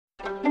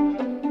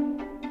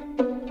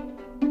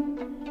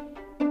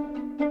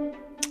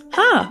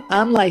Hi,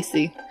 I'm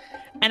Lacey.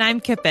 And I'm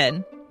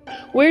Kippen.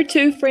 We're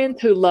two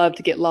friends who love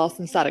to get lost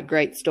inside a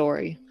great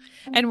story.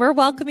 And we're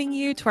welcoming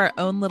you to our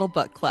own little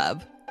book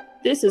club.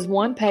 This is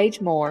One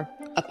Page More,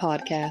 a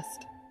podcast.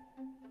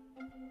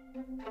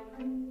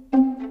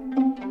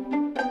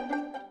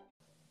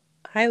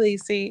 Hi,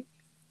 Lacey.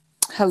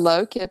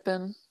 Hello,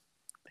 Kippen.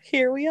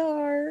 Here we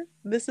are.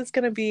 This is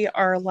going to be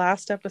our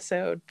last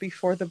episode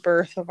before the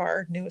birth of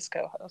our newest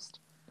co-host.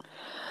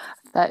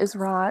 That is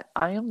right.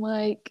 I am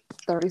like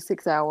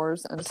 36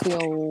 hours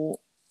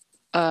until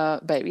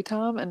baby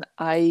time, and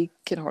I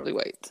can hardly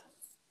wait.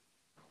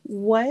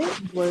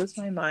 What blows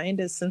my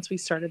mind is since we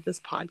started this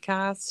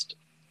podcast,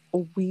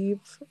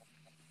 we've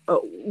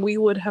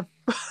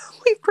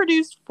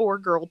produced 4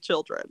 girl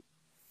children.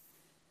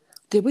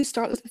 Did we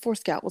start this before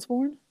Scout was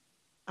born?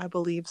 I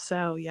believe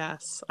so,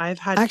 yes. I've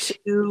had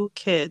 2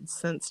 kids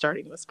since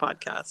starting this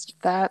podcast.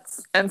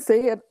 I'm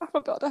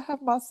about to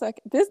have my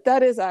second.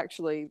 That is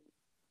actually,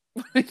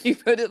 when you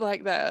put it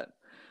like that,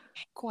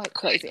 quite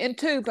crazy. And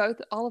 2,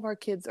 all of our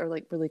kids are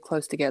like really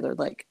close together.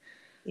 Like,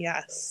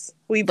 yes,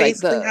 we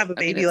basically have a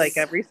baby like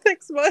every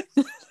 6 months.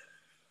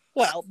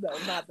 Well, no,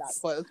 not that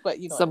close, but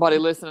you know, somebody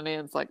listening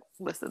in is like,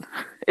 listen,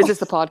 is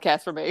this a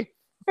podcast for me?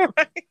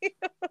 Right.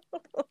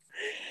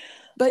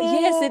 But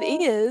yes, it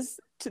is.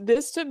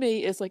 This to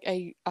me is like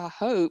I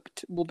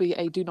hoped will be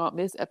a do not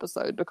miss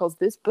episode, because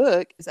this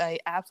book is a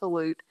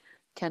absolute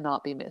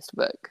cannot be missed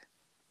book.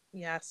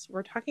 Yes,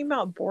 we're talking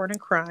about Born a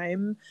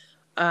Crime,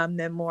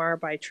 memoir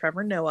by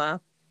Trevor Noah,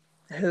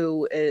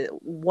 who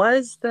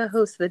was the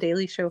host of The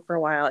Daily Show for a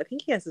while. I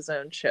think he has his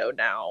own show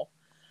now.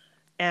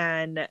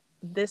 And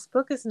this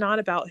book is not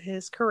about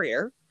his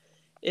career.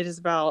 It is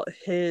about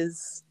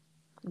his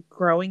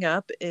growing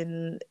up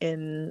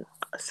in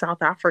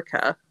South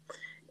Africa.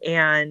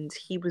 And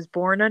he was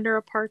born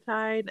under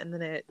apartheid, and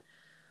then it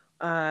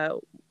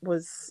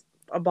was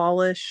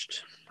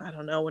abolished, I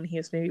don't know, when he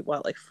was maybe,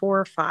 4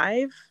 or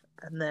 5?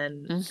 And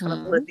then kind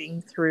of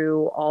living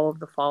through all of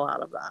the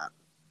fallout of that.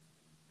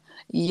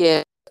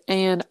 Yeah.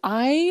 And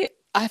I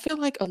feel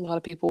like a lot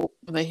of people,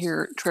 when they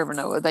hear Trevor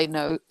Noah, they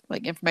know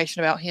like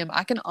information about him.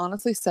 I can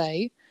honestly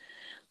say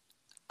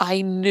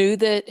I knew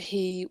that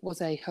he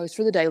was a host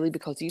for The Daily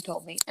because you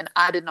told me, and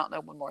I did not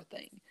know one more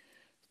thing.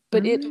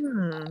 But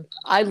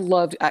I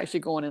loved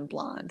actually going in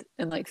blind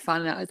and like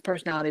finding out his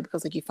personality,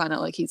 because like you find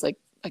out like he's like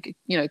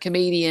a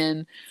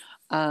comedian,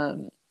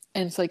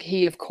 and it's like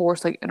he of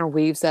course like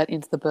interweaves that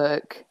into the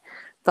book.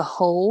 The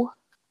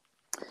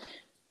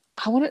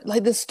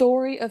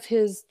story of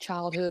his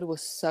childhood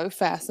was so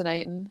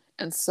fascinating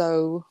and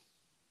so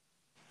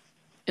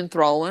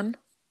enthralling.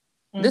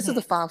 This is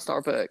a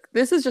 5-star book.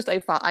 This is just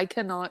a 5. I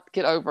cannot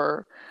get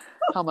over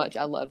how much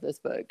I love this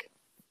book.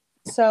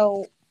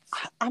 So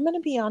I'm going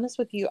to be honest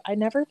with you. I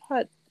never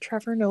thought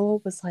Trevor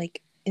Noah was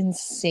like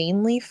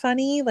insanely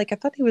funny. Like I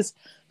thought he was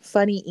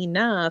funny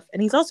enough,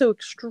 and he's also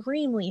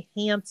extremely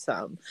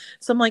handsome.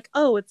 So I'm like,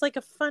 oh, it's like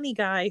a funny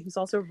guy who's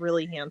also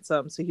really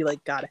handsome. So he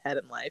like got ahead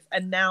in life.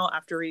 And now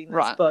after reading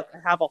this book, I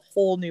have a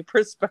whole new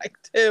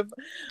perspective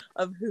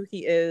of who he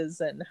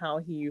is and how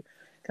he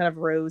kind of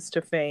rose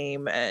to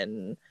fame.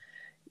 And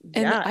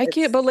I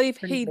can't believe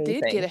he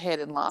did get ahead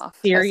in life.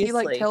 Seriously. As he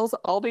like tells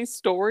all these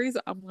stories,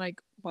 I'm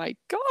like, my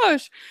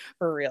gosh,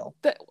 for real.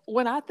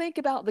 When I think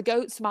about the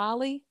goat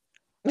Smiley,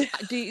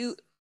 do you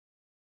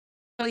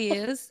know he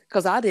is?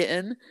 Because I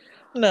didn't.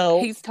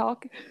 No. He's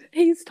talking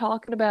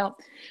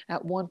about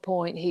at one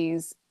point he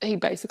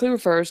basically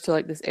refers to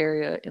like this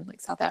area in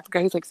like South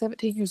Africa. He's like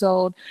 17 years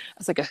old.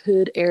 It's like a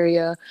hood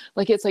area.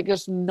 Like it's like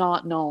just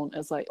not known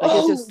as like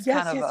it's just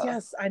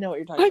yes. I know what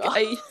you're talking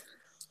about.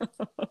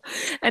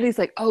 And he's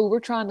like, oh, we're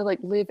trying to like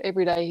live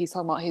every day. He's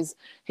talking about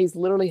he's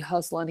literally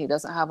hustling. He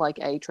doesn't have like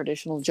a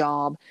traditional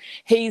job.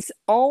 He's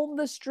on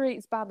the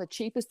streets buying the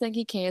cheapest thing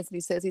he can. And he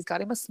says he's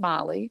got him a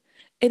Smiley.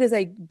 It is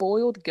a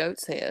boiled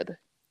goat's head.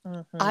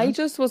 I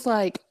just was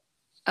like,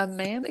 a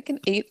man that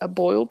can eat a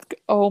boiled.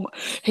 Oh,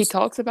 he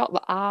talks about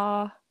the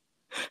eye,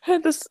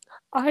 and this.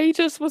 I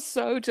just was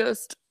so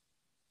just.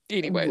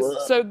 Anyways,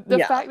 so the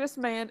fact this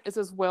man is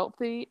as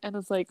wealthy and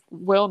as like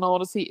well known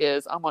as he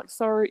is, I'm like,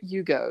 sir,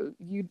 you go.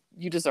 You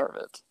deserve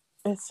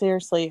it.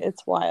 Seriously,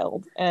 it's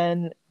wild.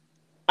 And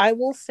I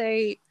will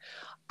say,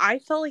 I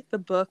felt like the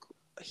book,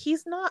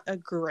 he's not a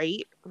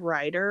great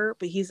writer,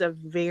 but he's a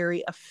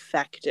very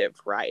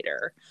effective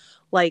writer.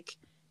 Like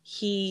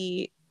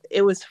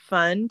it was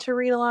fun to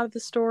read a lot of the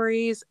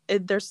stories.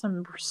 There's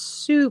some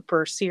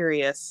super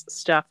serious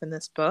stuff in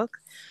this book,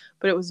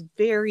 but it was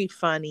very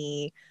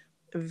funny,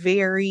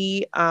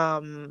 very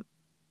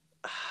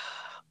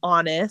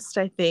honest.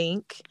 I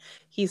think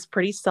he's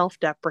pretty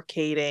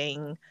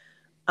self-deprecating.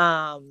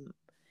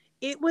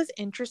 It was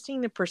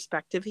interesting the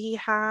perspective he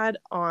had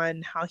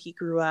on how he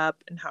grew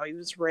up and how he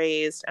was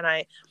raised, and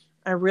I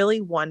really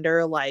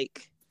wonder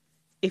like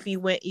if he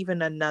went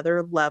even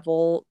another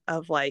level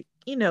of like,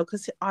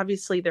 because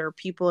obviously there are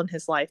people in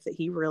his life that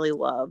he really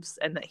loves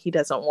and that he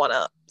doesn't want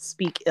to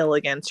speak ill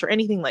against or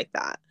anything like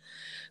that.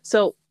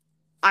 So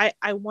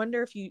I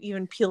wonder if you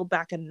even peel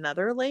back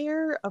another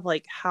layer of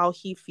like how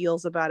he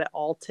feels about it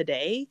all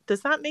today.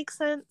 Does that make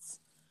sense?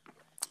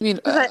 I mean,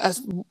 'Cause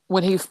as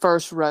when he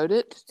first wrote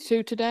it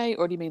to today,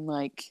 or do you mean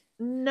like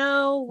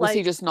no, was he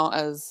like just not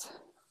as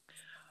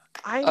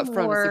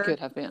upfront as he could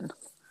have been?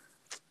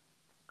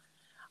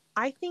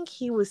 I think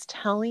he was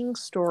telling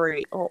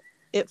story. Oh,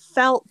 it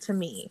felt to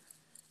me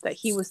that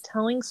he was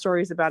telling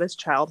stories about his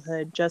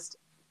childhood just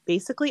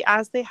basically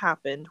as they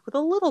happened with a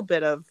little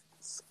bit of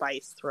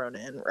spice thrown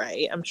in,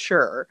 right? I'm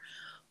sure.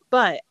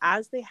 But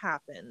as they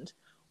happened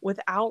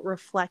without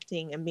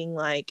reflecting and being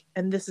like,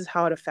 and this is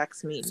how it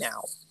affects me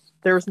now.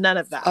 There was none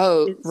of that.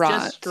 Oh, It's right.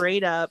 just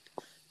straight up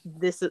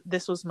this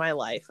was my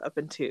life up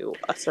until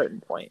a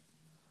certain point.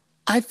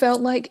 I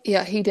felt like,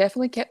 yeah, he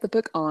definitely kept the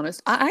book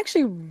honest. I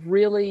actually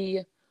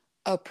really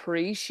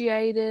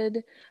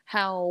appreciated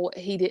how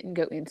he didn't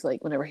go into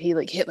like whenever he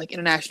like hit like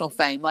international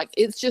fame. Like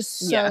it's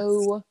just Yes.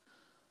 so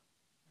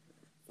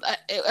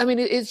I mean,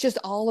 it's just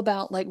all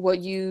about like what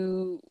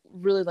you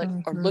really like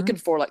are looking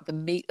for, like the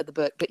meat of the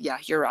book. But yeah,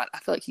 you're right. I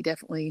feel like he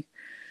definitely,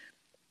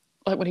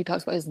 like when he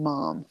talks about his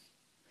mom,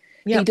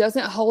 he Yep.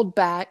 doesn't hold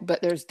back,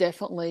 but there's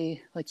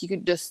definitely like you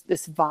can just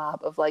this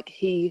vibe of like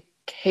he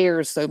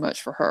cares so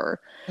much for her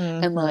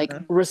and like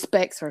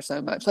respects her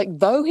so much. Like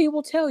though he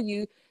will tell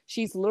you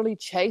she's literally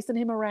chasing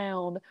him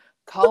around,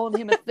 calling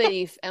him a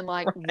thief and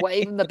like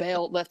waving the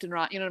belt left and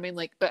right. You know what I mean?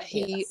 Like, but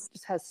he Yes.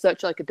 just has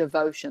such like a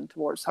devotion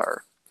towards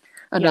her.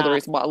 Another Yeah.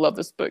 reason why I love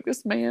this book.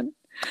 This man.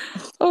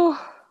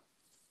 Oh.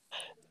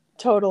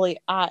 Totally.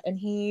 And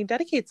he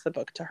dedicates the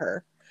book to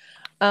her.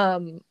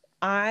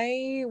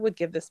 I would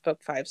give this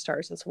book 5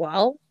 stars as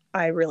well.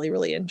 I really,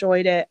 really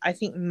enjoyed it. I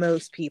think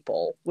most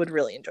people would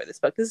really enjoy this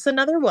book. This is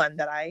another one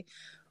that I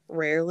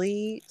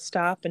rarely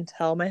stop and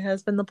tell my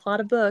husband the plot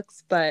of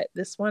books, but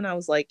this one I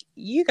was like,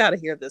 you got to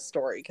hear this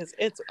story because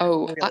it's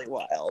really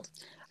wild.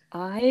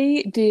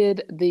 I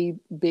did the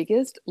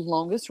biggest,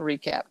 longest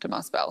recap to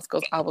my spouse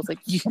because I was like,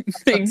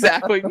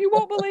 exactly, you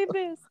won't believe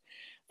this.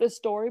 The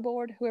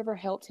storyboard, whoever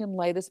helped him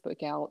lay this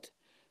book out,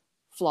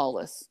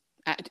 flawless.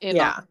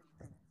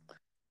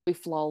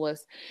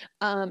 Flawless.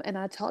 And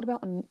I talked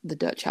about in the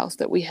Dutch House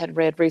that we had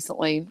read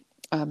recently.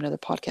 Another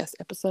podcast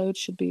episode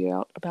should be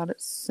out about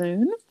it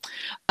soon.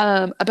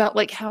 About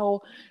like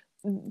how,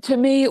 to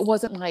me, it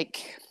wasn't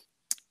like,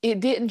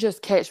 it didn't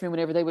just catch me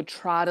whenever they would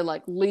try to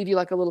like leave you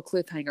like a little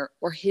cliffhanger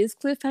or his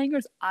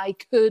cliffhangers. I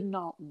could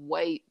not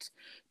wait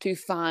to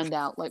find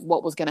out like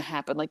what was going to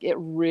happen. Like it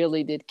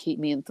really did keep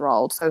me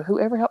enthralled. So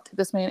whoever helped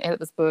this man edit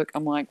this book,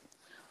 I'm like,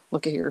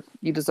 look at here.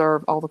 You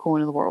deserve all the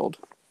coin in the world.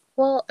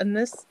 Well, and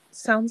this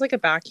sounds like a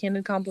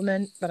backhanded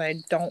compliment, but I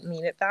don't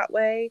mean it that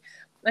way.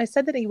 I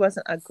said that he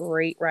wasn't a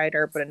great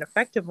writer, but an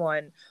effective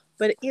one.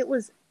 But it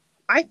was,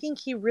 I think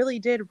he really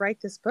did write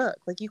this book.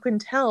 Like you can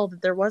tell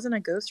that there wasn't a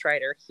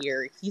ghostwriter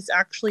here. He's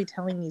actually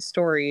telling these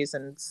stories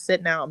and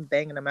sitting out and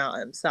banging them out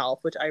himself,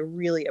 which I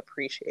really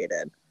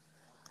appreciated.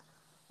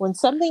 When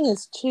something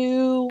is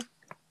too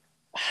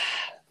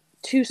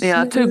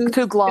smooth,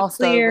 too glossed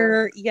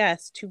clear, over.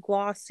 yes, too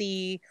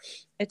glossy.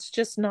 It's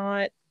just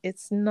not.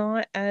 It's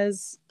not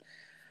as.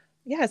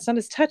 Yeah, it's not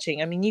as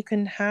touching. I mean, you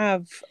can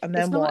have a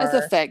memoir. It's not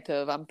as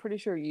effective. I'm pretty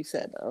sure you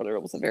said earlier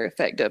it wasn't very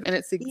effective. And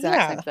it's the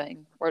exact same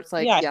thing where it's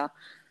like,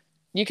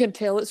 you can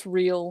tell it's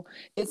real.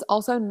 It's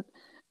also,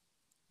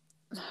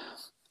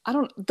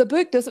 the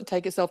book doesn't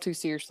take itself too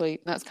seriously.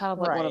 And that's kind of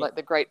like one of like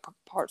the great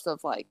parts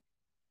of like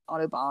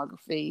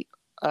autobiography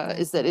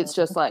is that it's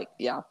just like,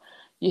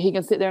 he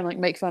can sit there and like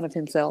make fun of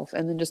himself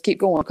and then just keep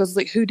going. Because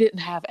like who didn't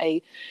have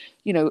a,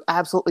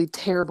 absolutely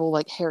terrible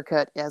like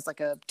haircut as like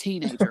a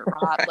teenager,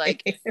 right?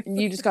 Like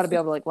you just got to be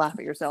able to like laugh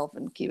at yourself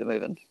and keep it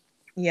moving.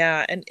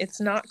 Yeah, and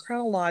it's not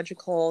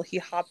chronological.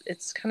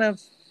 It's kind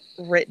of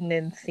written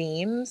in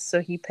themes.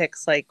 So he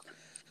picks like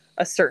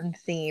a certain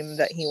theme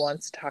that he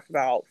wants to talk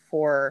about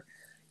for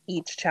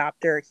each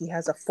chapter. He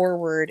has a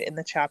foreword in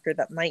the chapter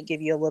that might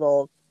give you a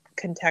little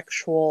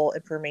contextual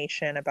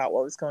information about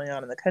what was going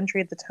on in the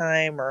country at the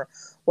time or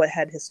what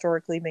had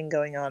historically been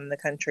going on in the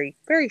country.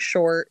 Very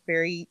short,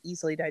 very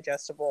easily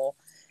digestible.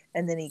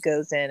 And then he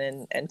goes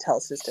in and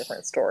tells his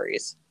different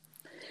stories.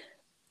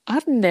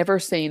 I've never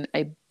seen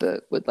a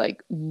book with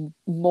like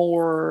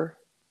more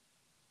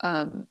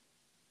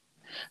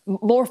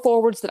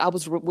forwards that I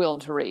was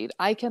willing to read.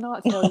 I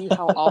cannot tell you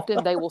how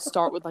often they will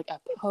start with like a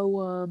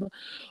poem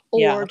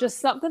or just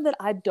something that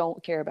I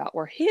don't care about,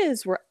 where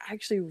his were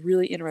actually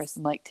really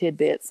interesting, like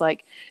tidbits.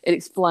 Like it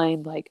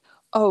explained like,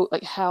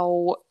 like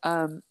how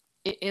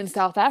in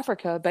South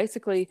Africa,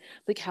 basically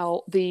like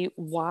how the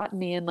white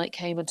men like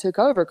came and took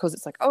over, because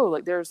it's like,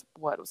 like there's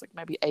what it was like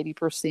maybe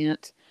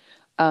 80%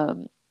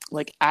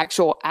 like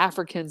actual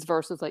Africans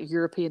versus like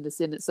European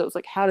descendants. So it's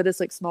like, how did this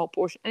like small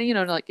portion,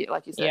 and like you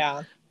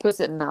said, puts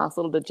it in nice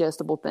little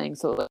digestible things.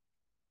 So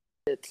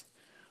it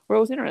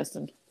was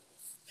interesting.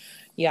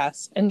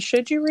 Yes. And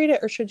should you read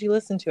it or should you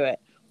listen to it?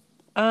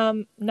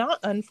 Not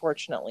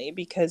unfortunately,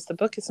 because the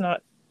book is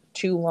not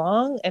too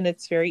long and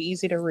it's very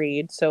easy to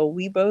read. So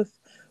we both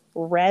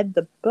read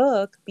the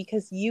book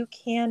because you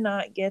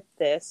cannot get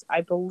this,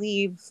 I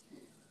believe,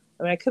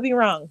 I mean, I could be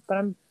wrong, but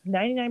I'm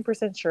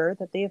 99% sure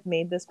that they have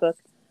made this book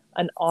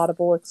an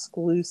Audible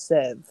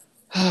exclusive.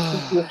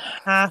 You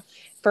have,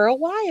 for a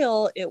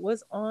while, it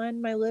was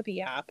on my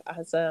Libby app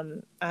as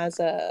a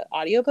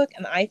audiobook,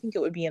 and I think it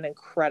would be an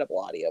incredible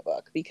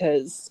audiobook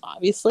because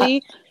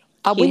obviously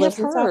he we have lives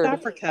in South heard.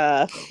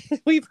 Africa.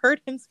 We've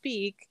heard him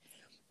speak.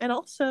 And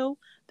also,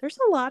 there's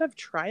a lot of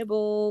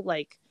tribal,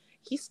 like,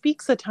 he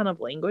speaks a ton of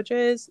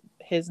languages.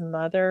 His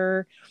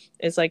mother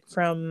is like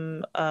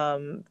from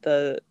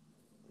the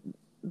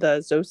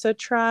Xhosa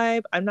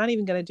tribe. I'm not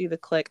even going to do the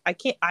click.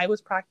 I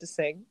was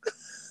practicing.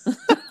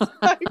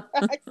 I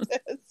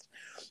practiced.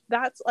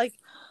 That's like,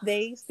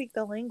 they speak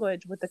the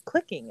language with the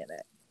clicking in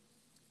it.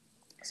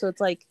 So it's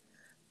like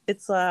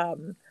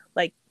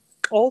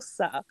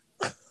Osa.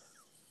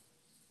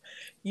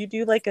 You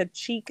do like a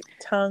cheek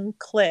tongue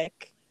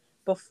click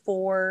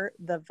before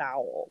the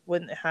vowel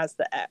when it has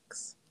the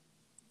X.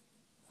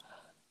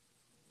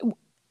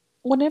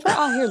 Whenever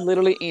I hear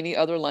literally any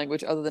other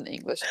language other than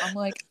English, I'm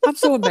like, I'm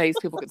so amazed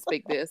people can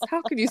speak this.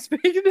 How can you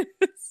speak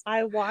this?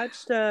 I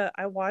watched a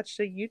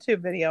YouTube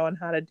video on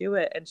how to do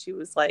it, and she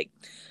was like,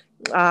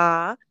 E,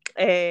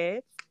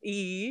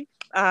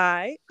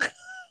 I.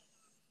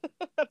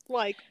 I'm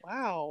like,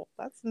 wow,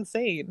 that's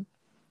insane.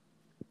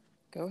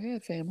 Go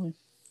ahead, family.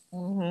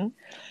 Mm-hmm.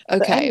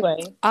 Okay.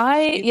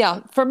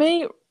 Anyway, for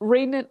me,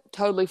 reading it,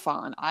 totally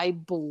fine. I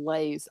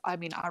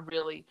mean, I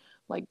really,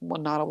 like,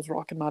 one night I was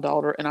rocking my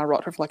daughter and I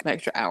rocked her for like an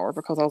extra hour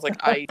because I was like,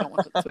 I don't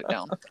want to put this book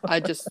down. I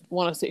just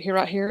want to sit here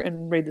right here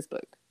and read this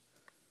book.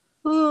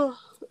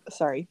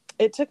 Sorry.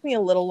 It took me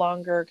a little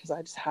longer because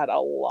I just had a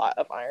lot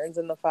of irons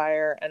in the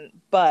fire,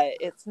 but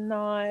it's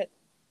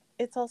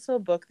also a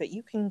book that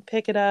you can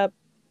pick it up,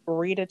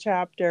 read a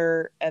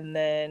chapter, and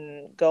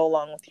then go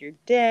along with your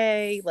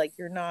day. Like,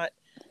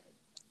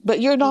 but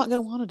you're not going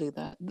to want to do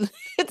that.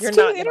 It's you're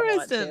too not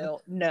interesting.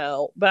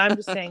 No, but I'm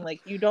just saying,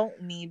 like, you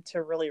don't need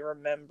to really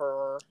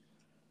remember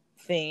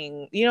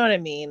thing. You know what I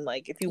mean?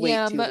 Like, if you wait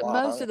too long.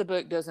 Most of the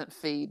book doesn't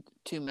feed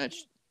too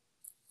much,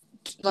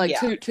 like,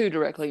 too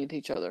directly into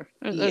each other.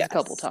 There's a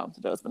couple times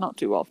it does, but not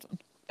too often.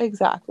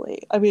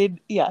 Exactly. I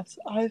mean, yes,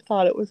 I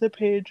thought it was a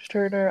page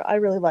turner. I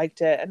really liked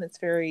it, and it's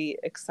very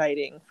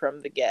exciting from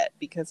the get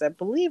because I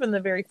believe in the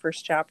very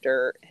first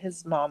chapter,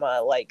 his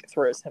mama like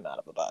throws him out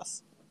of a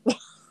bus.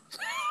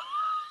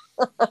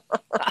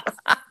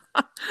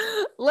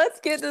 Let's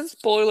get to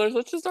spoilers.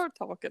 Let's just start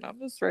talking. I'm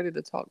just ready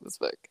to talk this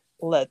book.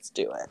 Let's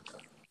do it.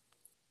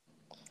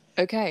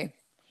 Okay.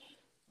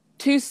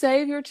 To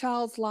save your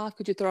child's life,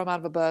 could you throw him out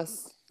of a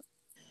bus?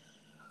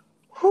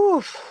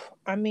 Whew.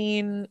 I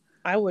mean,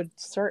 I would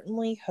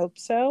certainly hope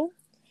so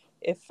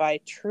if I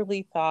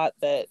truly thought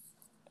that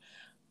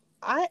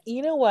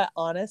you know what,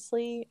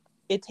 honestly,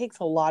 it takes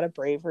a lot of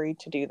bravery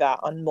to do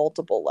that on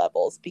multiple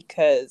levels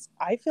because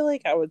I feel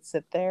like I would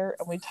sit there,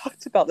 and we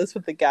talked about this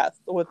with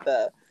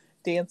the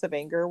dance of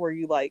anger where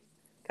you like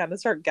kind of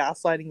start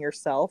gaslighting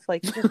yourself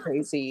like you're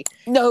crazy.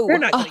 No, you're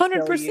not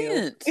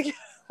 100%.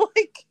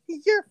 Like,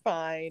 you're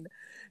fine.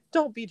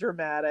 Don't be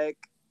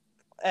dramatic.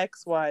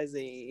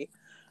 XYZ.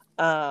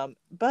 But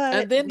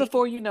and then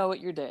before you know it,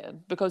 you're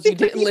dead because you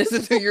didn't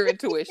listen to your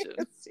intuition.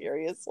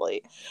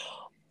 Seriously.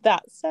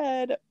 That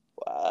said,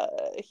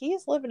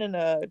 he's living in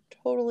a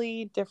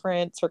totally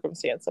different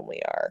circumstance than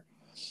we are.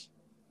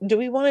 Do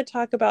we want to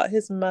talk about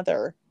his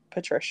mother,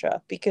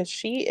 Patricia? Because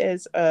she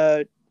is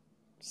a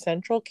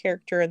central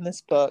character in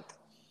this book,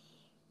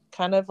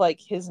 kind of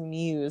like his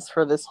muse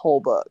for this whole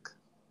book.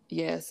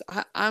 Yes,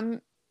 I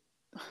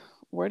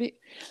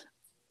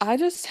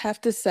just have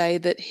to say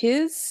that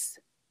his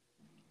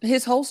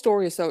whole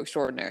story is so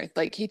extraordinary.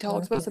 Like, he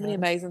talks about so many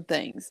amazing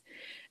things.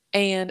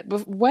 And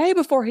way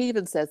before he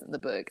even says it in the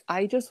book,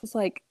 I just was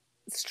like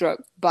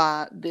struck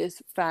by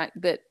this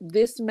fact that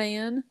this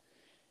man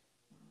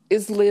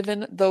is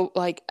living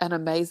an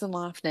amazing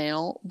life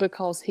now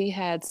because he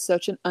had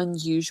such an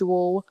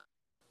unusual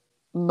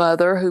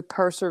mother who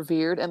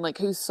persevered and like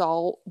who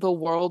saw the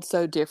world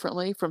so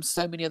differently from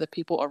so many other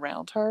people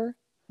around her.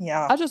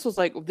 Yeah. I just was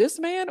like, this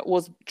man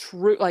was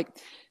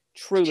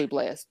truly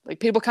blessed. Like,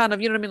 people kind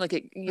of, you know what I mean? Like,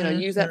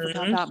 use that from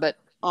time to time. But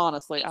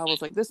honestly, I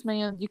was like, this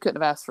man, you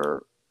couldn't have asked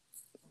for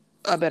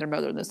a better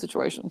mother in this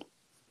situation.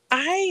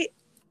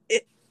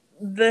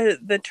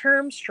 The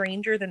term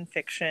stranger than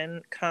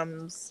fiction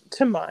comes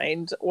to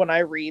mind when I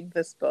read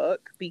this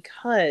book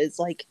because,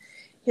 like,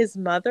 his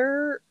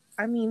mother,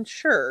 I mean,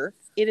 sure,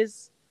 it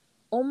is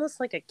almost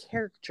like a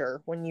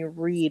character when you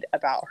read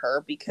about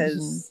her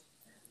because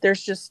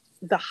there's just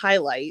the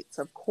highlights,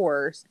 of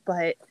course,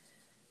 but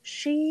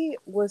she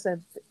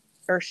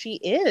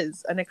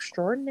is an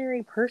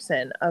extraordinary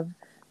person of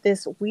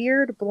this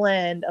weird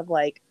blend of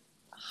like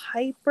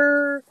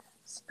hyper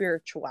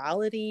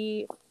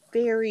spirituality,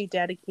 very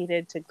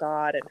dedicated to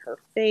God and her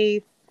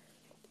faith,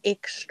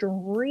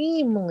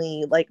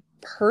 extremely like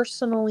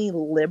personally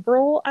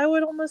liberal, I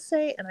would almost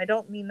say, and I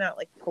don't mean that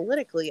like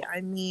politically,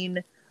 I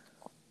mean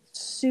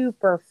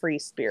super free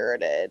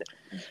spirited.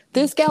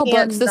 This gal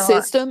bucks the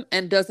system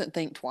and doesn't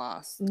think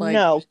twice.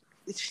 No,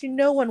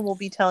 no one will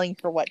be telling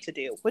her what to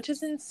do, which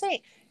is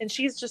insane. And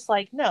she's just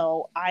like,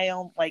 no, I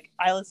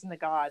listen to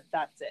God.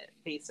 That's it,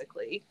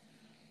 basically.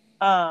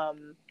 I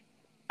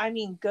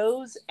mean,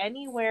 goes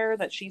anywhere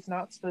that she's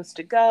not supposed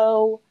to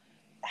go,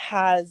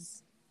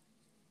 has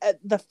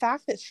the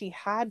fact that she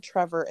had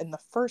Trevor in the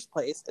first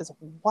place is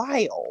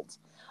wild.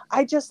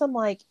 I just am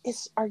like,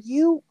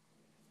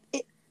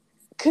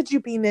 could you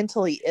be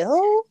mentally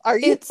ill? Are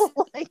you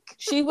like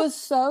she was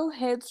so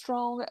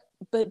headstrong,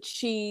 but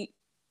she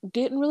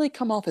didn't really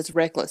come off as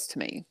reckless to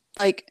me.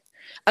 Like,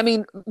 I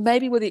mean,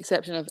 maybe with the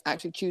exception of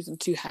actually choosing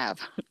to have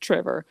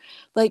Trevor,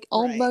 like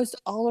almost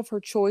all of her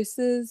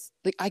choices,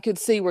 like I could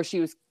see where she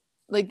was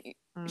like,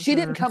 she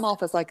didn't come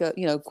off as like a,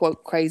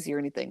 quote, crazy or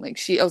anything. Like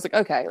I was like,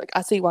 okay, like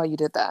I see why you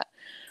did that.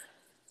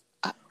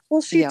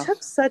 Well, she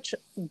took such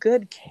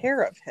good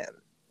care of him.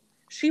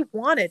 She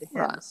wanted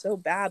him so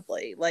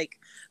badly. Like,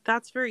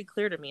 that's very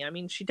clear to me. I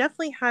mean, she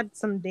definitely had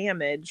some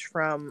damage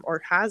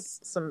or has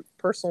some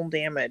personal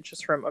damage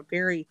just from a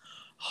very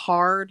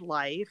hard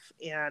life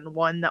and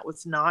one that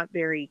was not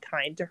very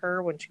kind to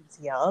her when she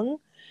was young.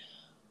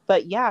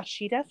 But yeah,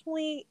 she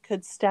definitely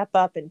could step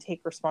up and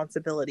take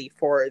responsibility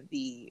for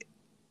the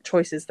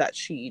choices that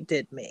she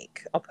did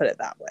make. I'll put it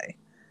that way.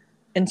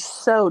 And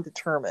so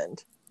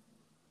determined.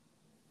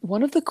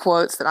 One of the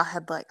quotes that I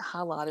had like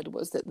highlighted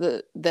was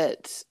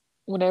that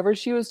whenever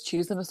she was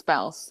choosing a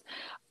spouse,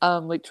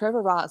 like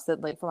Trevor writes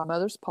that, like, for my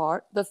mother's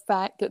part, the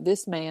fact that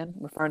this man,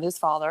 referring to his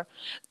father,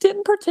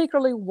 didn't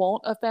particularly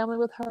want a family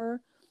with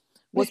her,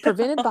 was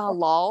prevented by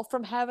law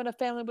from having a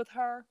family with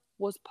her,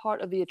 was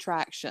part of the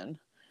attraction.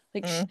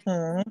 Like,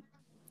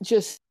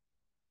 just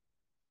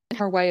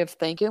her way of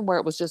thinking, where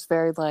it was just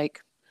very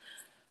like,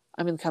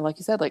 I mean, kind of like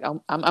you said, like,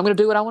 I'm going to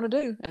do what I want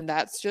to do, and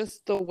that's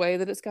just the way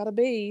that it's got to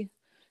be.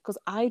 Because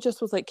I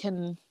just was like,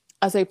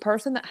 as a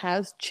person that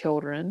has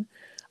children,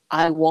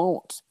 I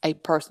want a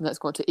person that's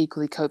going to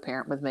equally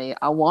co-parent with me.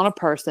 I want a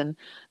person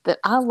that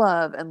I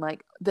love and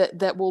like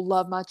that will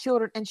love my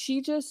children. And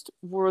she just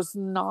was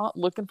not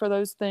looking for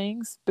those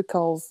things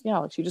because,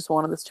 she just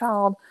wanted this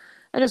child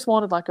and just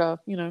wanted like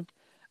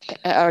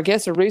I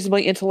guess a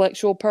reasonably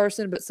intellectual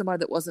person, but somebody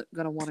that wasn't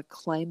going to want to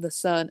claim the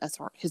son as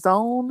his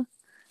own.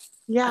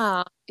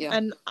 Yeah.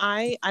 And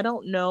I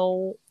don't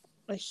know.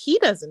 He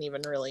doesn't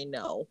even really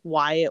know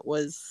why it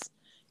was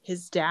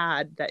his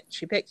dad that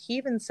she picked. He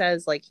even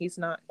says like he's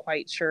not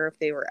quite sure if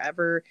they were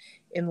ever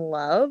in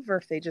love or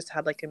if they just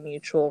had like a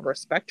mutual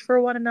respect for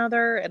one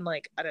another and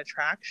like an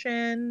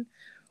attraction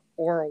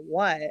or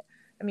what.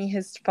 I mean,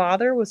 his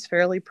father was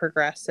fairly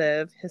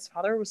progressive. His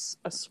father was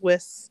a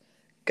Swiss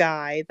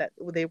guy that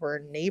they were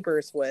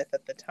neighbors with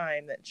at the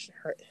time that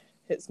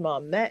his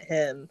mom met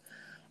him.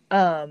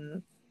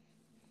 And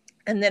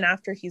then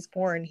after he's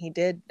born, he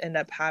did end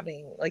up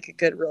having like a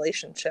good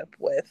relationship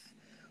with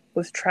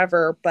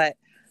Trevor, but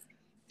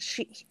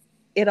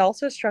it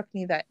also struck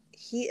me that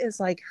he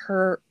is like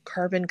her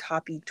carbon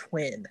copy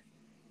twin.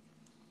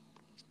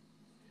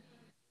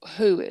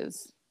 Who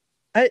is?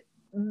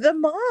 The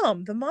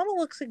mom. The mama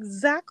looks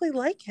exactly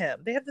like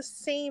him. They have the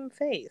same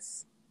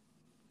face.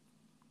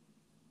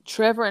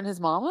 Trevor and his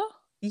mama?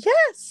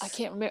 Yes. I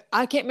can't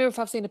remember if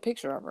I've seen a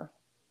picture of her.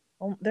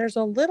 There's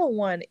a little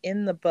one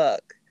in the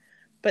book,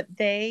 but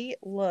they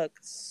look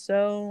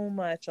so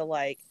much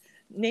alike.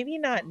 Maybe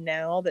not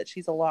now that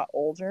she's a lot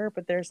older,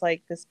 but there's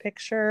like this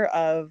picture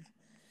of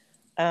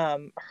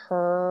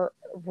her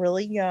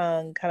really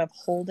young, kind of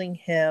holding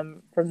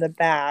him from the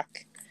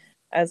back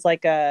as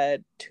like a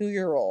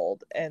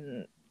 2-year-old,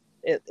 and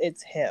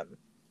it's him.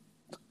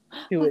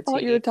 I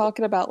thought you were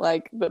talking about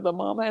like the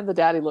mama and the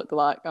daddy looked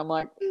alike. I'm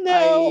like,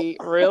 no,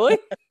 really?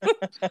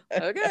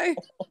 Okay.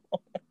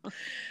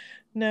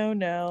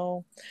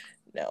 No.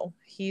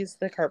 He's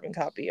the carbon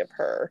copy of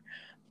her.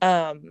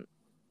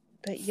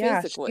 But yeah,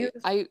 physically,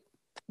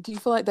 do you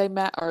feel like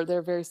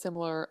they're very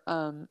similar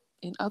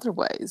in other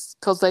ways?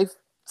 Because they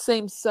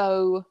seem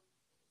so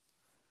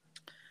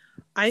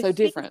different. I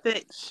think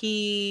that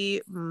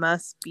he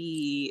must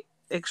be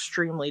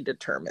extremely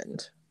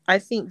determined. I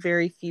think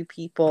very few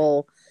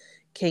people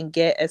can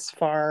get as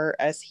far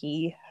as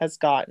he has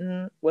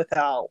gotten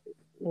without,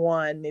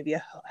 one, maybe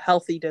a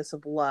healthy dose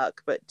of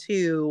luck, but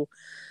two,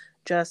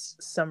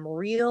 just some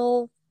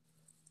real,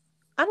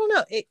 I don't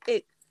know,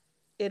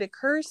 it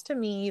occurs to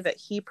me that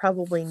he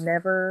probably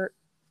never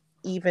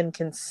even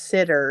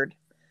considered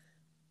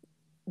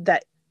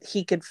that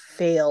he could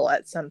fail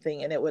at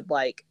something and it would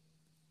like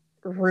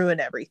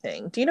ruin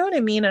everything. Do you know what I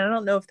mean? And I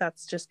don't know if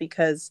that's just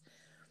because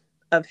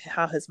of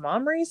how his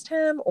mom raised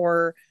him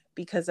or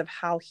because of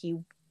how he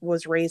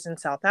was raised in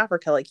South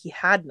Africa. Like he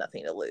had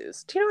nothing to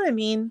lose. Do you know what I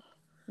mean?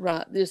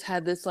 Right. Just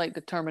had this like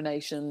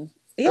determination.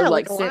 Yeah, or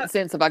like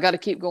sense of I got to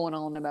keep going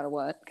on no matter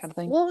what kind of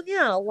thing. Well,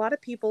 yeah, a lot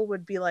of people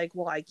would be like,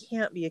 well, I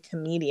can't be a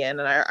comedian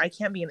and I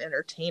can't be an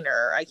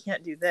entertainer. I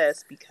can't do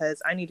this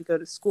because I need to go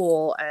to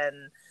school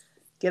and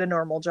get a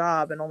normal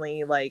job, and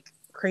only like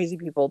crazy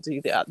people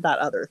do that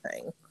other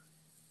thing.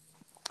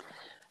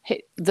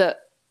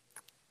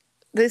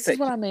 This is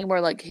what I mean,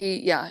 where like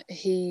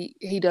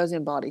he does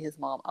embody his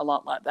mom a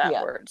lot like that,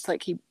 where it's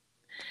like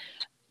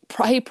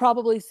he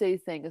probably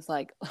sees things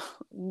like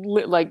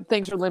like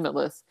things are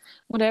limitless.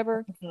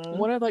 Whenever Mhm.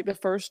 one of like the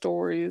first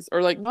stories,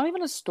 or like not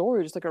even a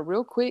story, just like a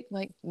real quick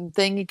like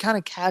thing he kind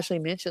of casually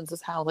mentions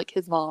is how like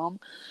his mom,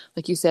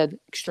 like you said,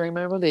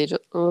 extremely religious.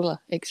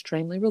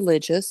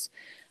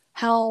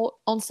 How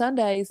on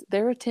Sundays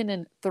they're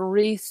attending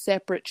 3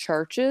 separate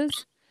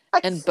churches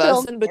I and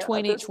still bussing can't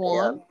between each understand.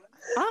 one.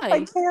 I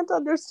I can't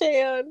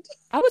understand.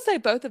 I would say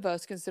both of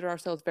us consider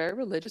ourselves very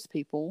religious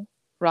people,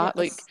 right?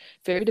 Like Yes.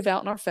 very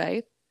devout in our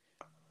faith.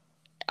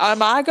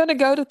 Am I going to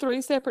go to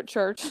 3 separate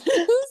churches?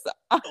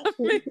 I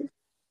mean,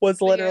 Was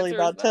the literally answer is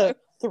about no. to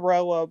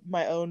throw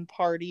my own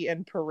party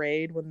and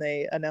parade when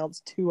they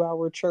announced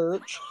 2-hour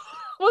church.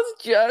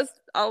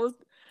 I was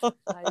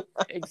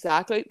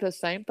exactly the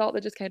same thought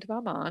that just came to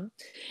my mind.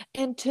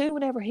 And two,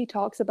 whenever he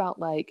talks about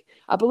like,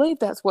 I believe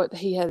that's what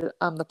he had.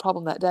 The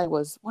problem that day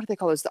was, what do they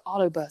call those? The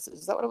auto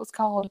buses. Is that what it was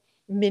called?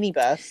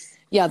 Minibus.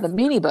 Yeah, the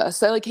minibus.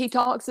 So like he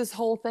talks this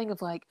whole thing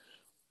of like,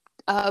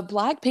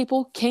 Black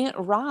people can't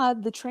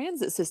ride the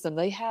transit system.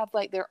 They have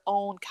like their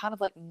own kind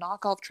of like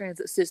knockoff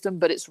transit system,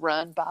 but it's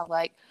run by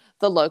like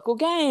the local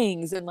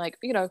gangs and like,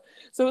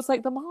 so it's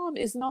like the mom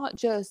is not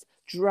just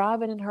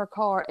driving in her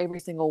car every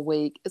single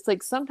week. It's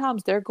like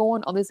sometimes they're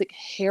going on these like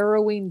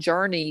harrowing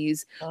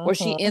journeys where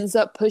she Mhm. ends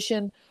up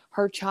pushing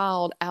her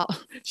child out.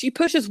 She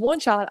pushes one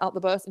child out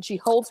the bus and she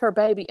holds her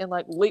baby and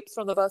like leaps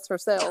from the bus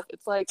herself.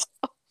 It's like,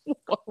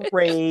 what?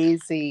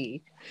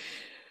 Crazy.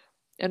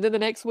 And then the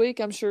next week,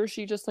 I'm sure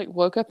she just like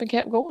woke up and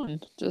kept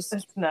going, just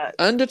It's nuts.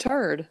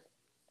 undeterred.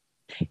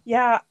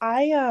 Yeah,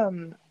 I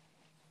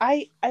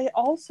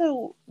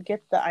also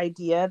get the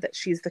idea that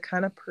she's the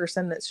kind of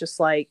person that's just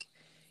like,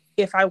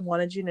 if I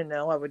wanted you to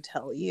know, I would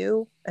tell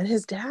you. And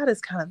his dad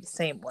is kind of the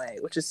same way,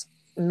 which is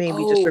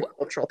maybe just a Oh,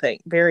 cultural thing.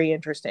 Very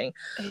interesting.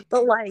 he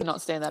But did like,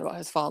 not stand that about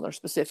his father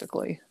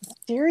specifically.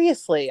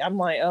 seriously, I'm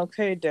like,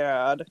 okay,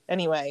 dad.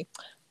 Anyway,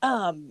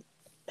 um,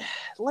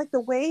 like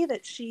the way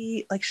that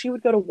she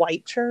would go to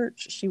white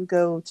church, she would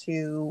go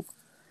to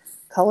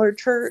colored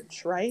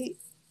church, right?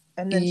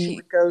 And then she He,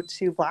 would go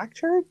to black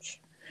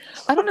church.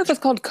 I don't know if it's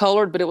called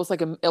colored, but it was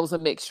a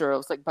mixture. It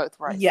was like both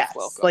races Yes,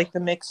 welcome. like the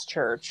mixed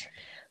church.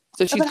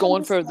 So she's But I'm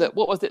going just for the, like,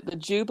 what was it? The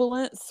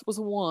jubilance was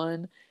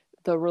one,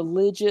 the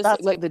religious,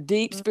 that's like the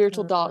deep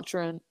spiritual mhm.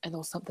 doctrine, and there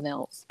was something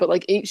else. But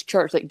like each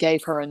church like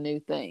gave her a new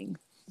thing.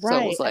 So it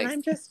Right. was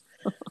And like,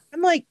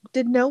 I'm like,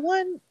 did no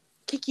one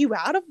kick you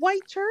out of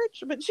white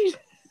church? But she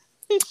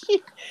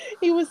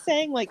he was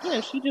saying like,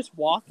 she just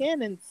walk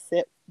in and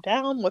sit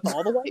down with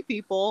all the white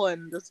people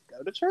and just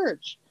go to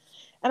church.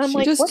 And I'm she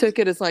like, just what? took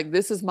it as like,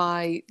 this is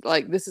my,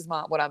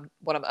 what I'm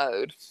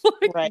owed.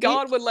 Like Right.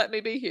 God would let me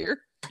be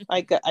here.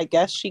 I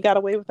guess she got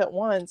away with it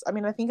once. I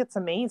mean, I think it's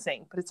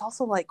amazing, but it's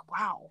also like,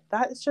 wow,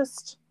 that is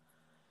just,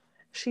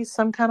 she's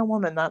some kind of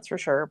woman, that's for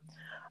sure.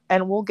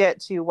 And we'll get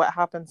to what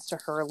happens to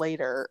her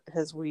later,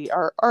 because we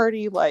are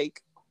already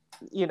like,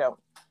 you know,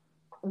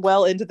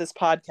 well into this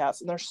podcast,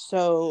 and there's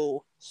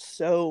so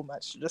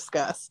much to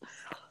discuss.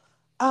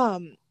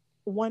 Um,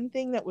 One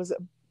thing that was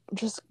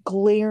just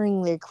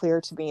glaringly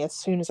clear to me as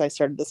soon as I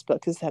started this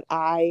book is that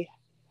I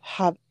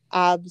have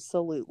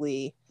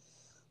absolutely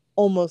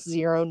almost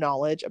zero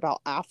knowledge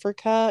about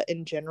Africa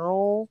in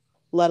general,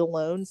 let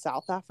alone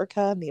South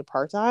Africa and the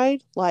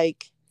apartheid.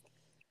 Like,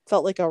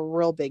 felt like a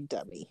real big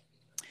dummy.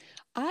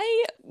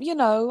 I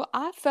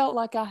felt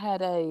like I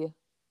had a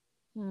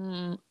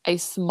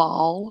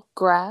small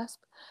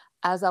grasp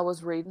as I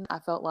was reading. I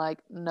felt like,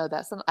 no,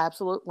 that's an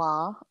absolute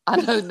lie. I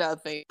know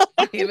nothing.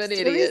 I'm an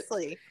idiot.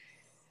 Seriously.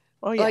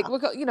 Oh Like, yeah.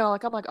 because,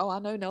 like I'm like, oh, I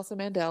know Nelson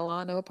Mandela,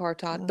 I know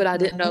apartheid, but I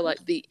didn't know Mhm.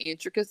 like the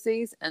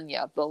intricacies and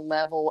yeah, the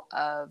level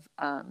of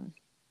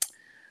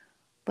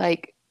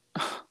like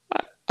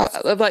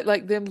of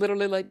like them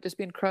literally like just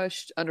being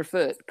crushed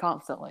underfoot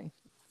constantly.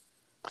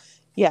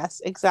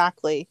 Yes,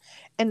 exactly.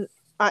 And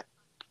I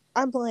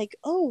I'm like,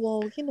 oh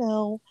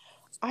well,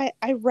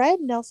 I read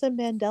Nelson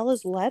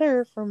Mandela's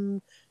letter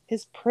from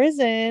his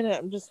prison, and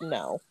I'm just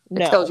no,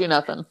 It tells no. you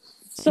nothing.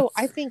 So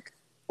I think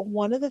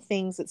one of the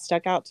things that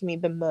stuck out to me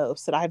the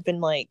most, that I've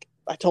been like,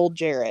 I told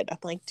Jared, I'm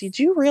like, did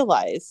you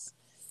realize?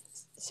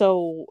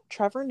 So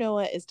Trevor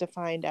Noah is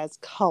defined as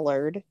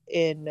colored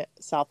in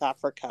South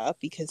Africa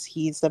because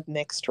he's of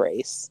mixed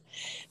race.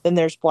 Then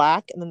there's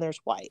black and then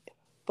there's white.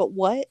 But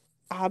what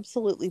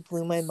absolutely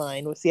blew my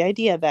mind was the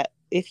idea that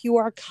if you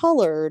are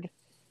colored,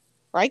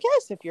 or I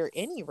guess if you're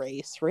any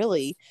race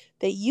really,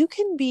 that you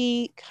can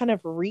be kind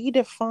of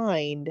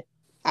redefined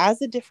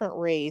as a different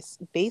race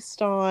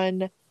based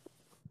on,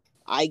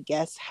 I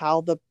guess,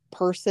 how the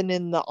person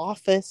in the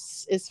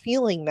office is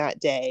feeling that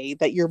day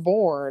that you're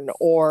born,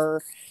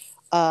 or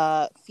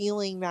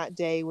feeling that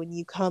day when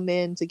you come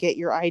in to get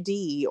your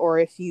ID, or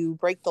if you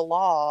break the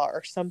law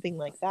or something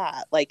like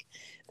that. Like,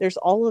 there's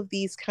all of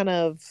these kind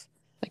of,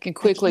 I can I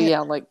quickly, can't,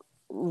 yeah, like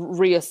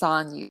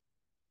reassign you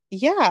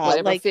yeah,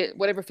 like,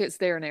 whatever fits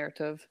their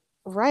narrative.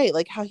 right,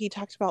 like how he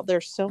talks about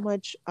there's so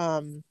much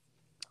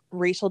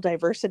racial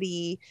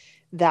diversity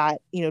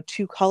that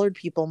two colored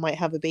people might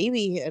have a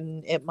baby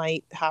and it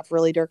might have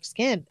really dark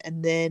skin,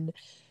 and then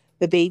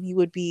the baby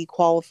would be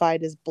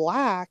qualified as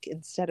black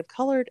instead of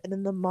colored, and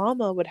then the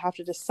mama would have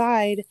to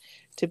decide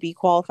to be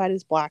qualified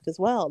as black as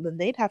well. And then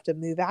they'd have to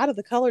move out of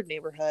the colored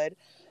neighborhood,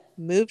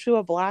 move to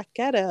a black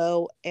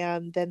ghetto,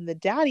 and then the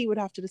daddy would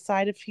have to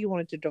decide if he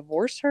wanted to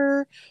divorce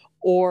her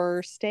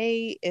or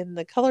stay in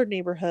the colored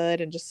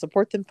neighborhood and just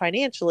support them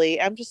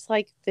financially. I'm just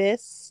like,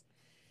 this,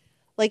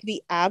 like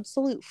the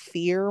absolute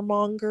fear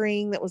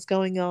mongering that was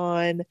going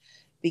on,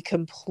 the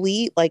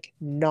complete like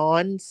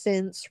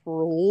nonsense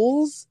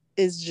rules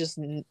is just,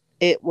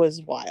 it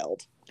was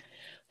wild.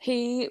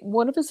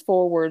 One of his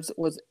forewords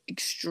was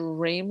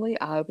extremely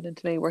eye-opening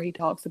to me, where he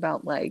talks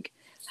about like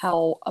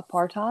how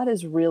apartheid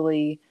is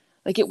really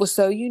like, it was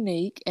so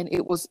unique and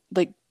it was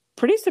like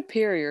pretty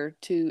superior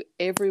to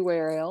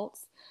everywhere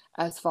else,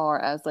 as far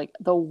as like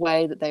the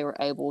way that they were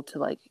able to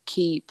like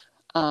keep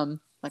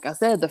like I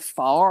said, the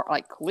far,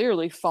 like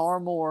clearly far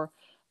more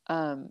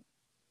not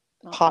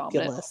dominant,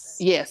 Populous.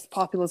 yes,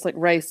 populous, like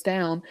race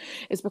down,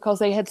 is because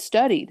they had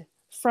studied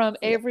from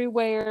Yeah.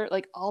 everywhere,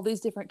 like all these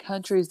different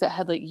countries that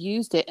had like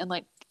used it and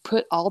like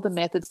put all the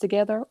methods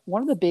together.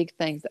 One of the big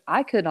things that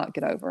I could not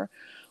get over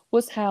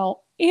was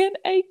how in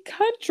a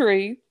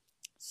country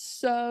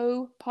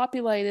so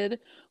populated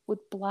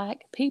with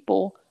black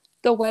people,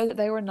 the way that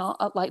they were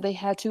not like, they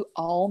had to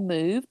all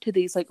move to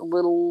these like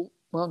little,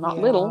 well, not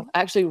Yeah. little,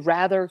 actually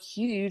rather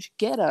huge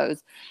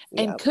ghettos,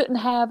 and Yeah. couldn't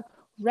have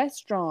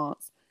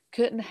restaurants,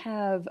 couldn't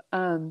have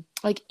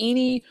like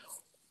any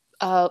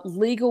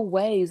legal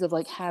ways of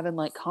like having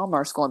like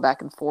commerce going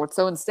back and forth.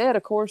 So instead,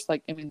 of course,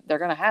 like, I mean, they're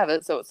gonna have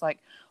it, so it's like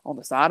on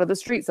the side of the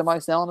street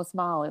somebody's selling a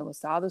smiley, on the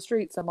side of the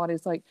street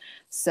somebody's like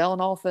selling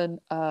off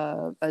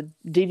a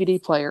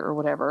DVD player or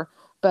whatever.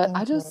 But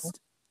Mhm.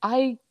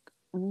 I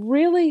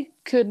really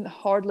couldn't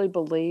hardly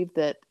believe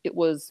that it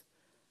was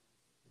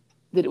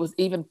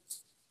even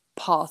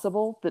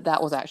possible that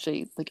that was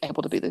actually like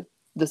able to be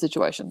the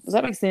situation. Does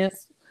that make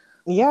sense?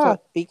 Yeah,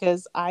 So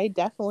because I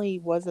definitely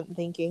wasn't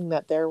thinking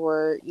that there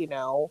were,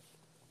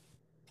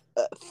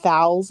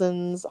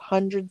 thousands,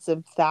 hundreds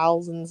of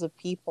thousands of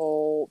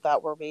people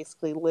that were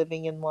basically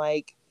living in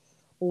like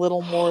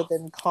little more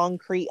than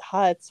concrete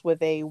huts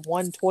with a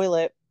one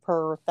toilet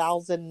per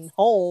thousand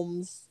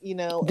homes. It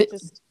the,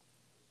 just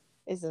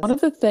isn't. one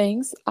of the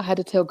things I had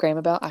to tell Graham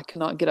about, I could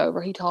not get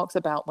over. He talks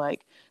about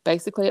like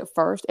basically at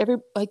first, every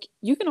like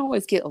you can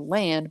always get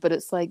land, but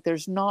it's like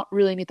there's not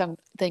really anything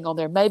thing on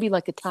there. Maybe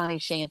like a tiny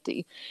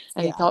shanty,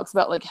 and he Yeah. talks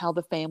about like how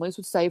the families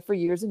would save for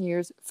years and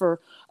years for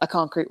a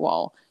concrete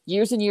wall,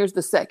 years and years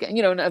the second,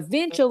 and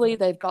eventually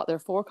they've got their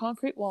 4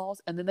 concrete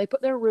walls, and then they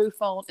put their roof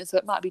on, and so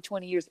it might be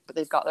 20 years, but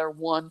they've got their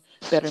 1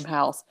 bedroom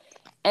house.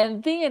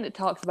 And then it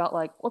talks about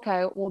like,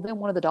 okay, well then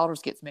one of the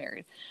daughters gets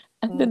married,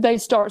 and then they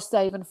start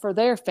saving for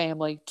their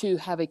family to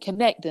have a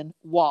connecting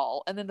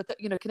wall, and then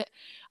connect.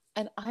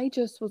 And I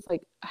just was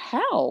like,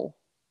 how?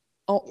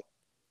 Oh,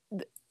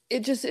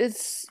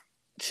 it's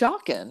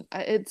shocking.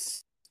 I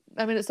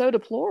mean, it's so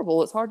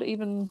deplorable. It's hard to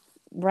even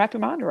wrap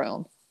your mind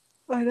around.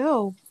 I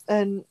know.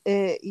 And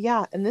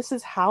yeah, and this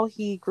is how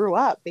he grew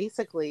up,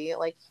 basically.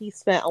 Like, he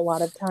spent a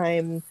lot of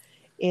time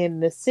in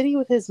the city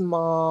with his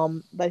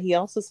mom, but he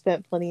also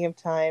spent plenty of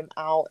time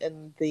out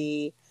in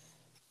the,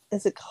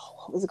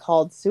 what was it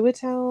called?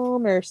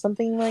 Sewatown or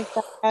something like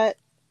that.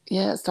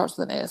 Yeah, it starts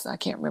with an S. I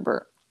can't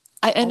remember.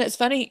 And I, it's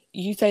funny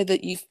you say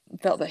that you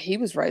felt that he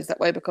was raised that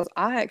way, because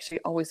I actually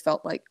always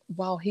felt like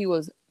while he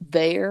was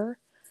there,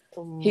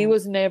 he um,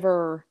 was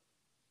never.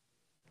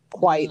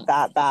 quite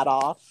that bad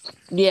off.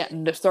 Yeah,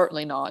 no,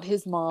 certainly not.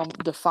 His mom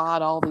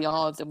defied all the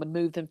odds and would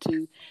move them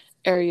to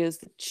areas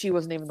that she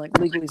wasn't even like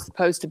legally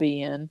supposed to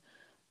be in,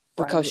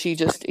 because Right. she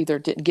just either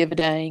didn't give a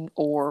dang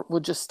or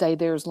would just stay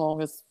there as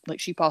long as like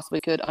she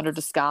possibly could under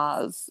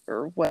disguise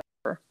or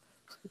whatever,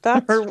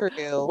 That's or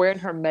true. wearing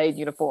her maid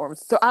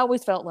uniforms. So I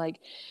always felt like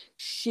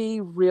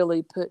she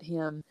really put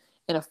him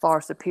in a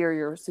far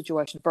superior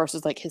situation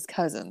versus like his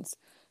cousins,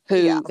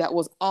 Yeah, who that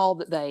was all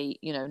that they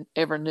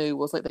ever knew,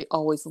 was like they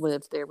always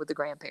lived there with the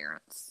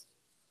grandparents.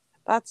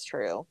 that's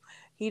true.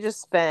 He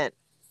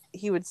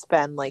would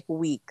spend like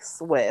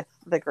weeks with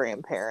the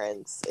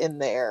grandparents in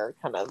their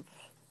kind of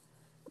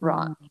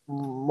Right.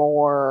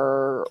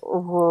 more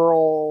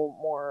rural,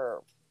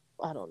 more,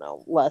 I don't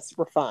know, less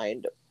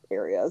refined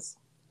areas.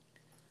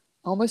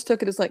 Almost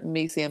took it as like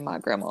me seeing my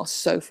grandma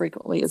so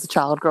frequently as a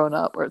child growing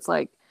up, where it's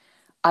like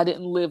I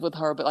didn't live with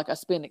her, but like I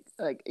spent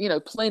like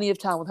plenty of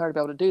time with her to be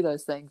able to do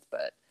those things.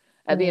 But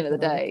at the end of the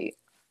Hmm. day,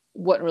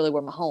 wasn't really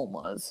where my home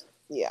was.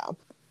 Yeah,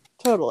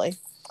 totally.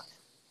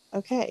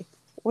 Okay,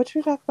 what should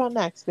we talk about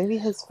next? Maybe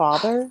his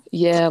father?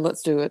 Yeah,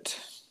 let's do it.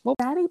 Well,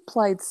 Daddy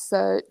played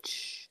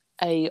such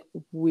a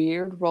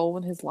weird role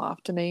in his life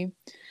to me.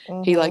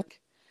 He Hmm. like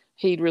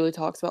he really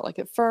talks about like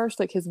at first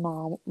like his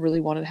mom really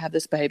wanted to have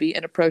this baby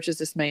and approaches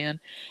this man.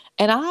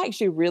 And I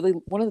actually really,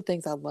 one of the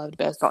things I loved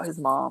best about his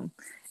mom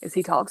is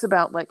he talks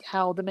about like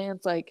how the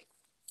man's like,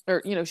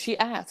 or she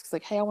asks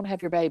like, hey, I want to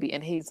have your baby,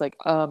 and he's like,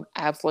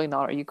 absolutely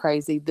not, are you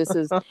crazy, this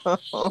is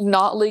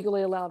not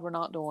legally allowed, we're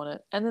not doing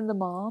it. And then the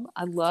mom,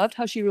 I loved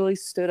how she really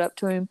stood up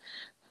to him,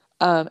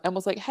 and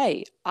was like,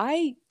 hey,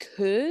 I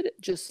could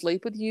just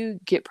sleep with you,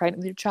 get pregnant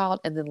with your child,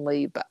 and then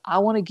leave. But I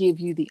want to give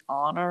you the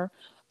honor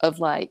of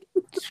like,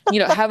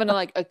 having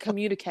like a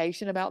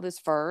communication about this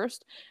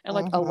first and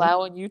like Mm-hmm.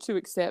 allowing you to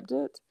accept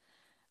it.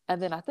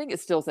 And then I think it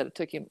still said it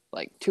took him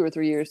like 2 or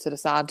 3 years to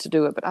decide to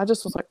do it. But I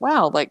just was like,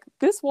 wow, like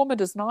this woman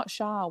does not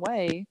shy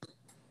away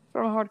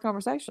from a hard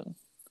conversation.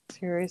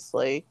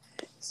 Seriously.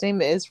 His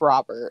name is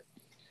Robert.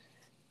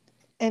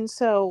 And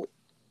so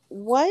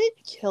what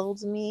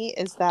killed me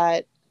is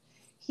that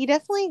he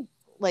definitely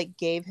like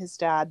gave his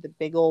dad the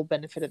big old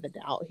benefit of the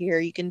doubt here.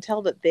 You can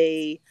tell that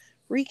they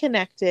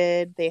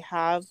reconnected. They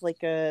have like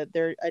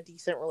they're a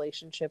decent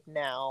relationship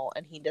now,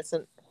 and he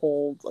doesn't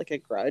hold like a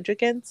grudge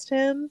against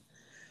him.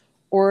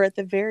 Or at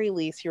the very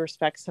least, he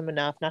respects him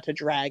enough not to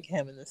drag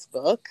him in this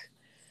book.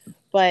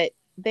 But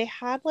they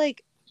had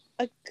like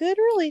a good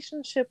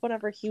relationship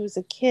whenever he was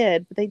a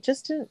kid, but they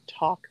just didn't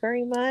talk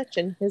very much.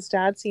 And his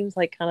dad seems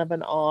like kind of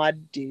an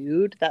odd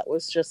dude that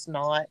was just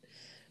not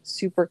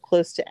super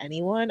close to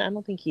anyone. I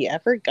don't think he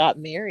ever got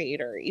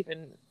married, or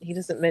even he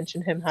doesn't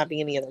mention him having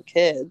any other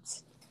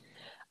kids.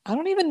 I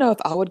don't even know if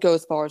I would go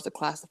as far as to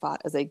classify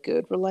it as a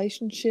good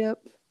relationship.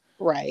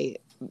 Right.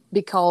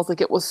 Because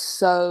like it was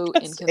so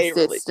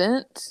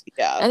inconsistent.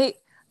 Yeah. And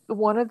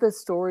one of the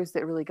stories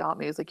that really got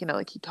me is like,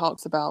 like he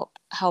talks about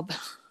how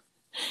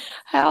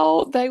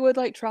they would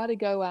like try to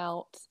go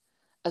out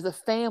as a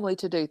family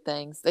to do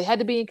things. They had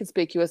to be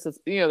inconspicuous. As,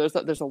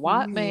 there's a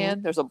white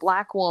man, there's a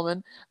black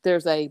woman,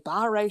 there's a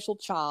biracial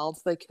child.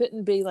 So they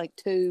couldn't be like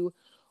two,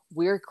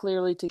 we're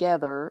clearly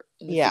together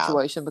in the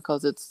situation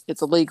because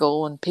it's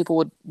illegal and people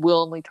would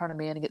willingly turn him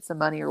in and get some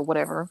money or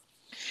whatever.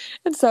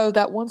 And so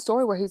that one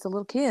story where he's a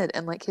little kid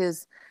and like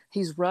he's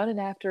running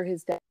after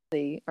his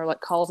daddy or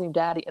like calls him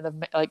daddy,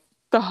 and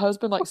the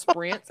husband like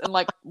sprints and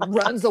like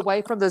runs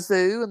away from the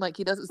zoo, and like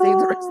he doesn't see him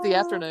the rest of the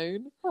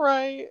afternoon.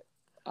 Right.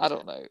 I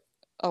don't know.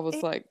 I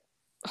was like,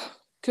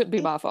 couldn't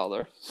be my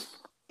father.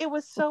 It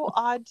was so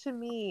odd to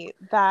me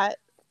that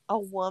a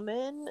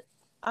woman,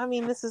 I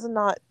mean,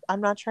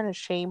 I'm not trying to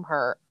shame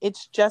her.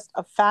 It's just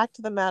a fact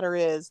of the matter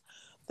is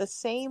the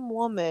same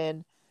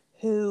woman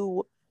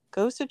who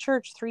goes to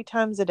church 3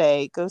 times a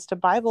day, goes to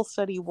Bible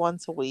study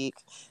once a week,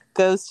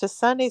 goes to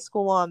Sunday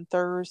school on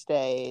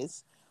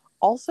Thursdays,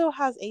 also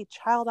has a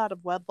child out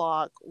of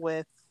wedlock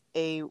with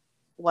a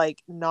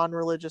like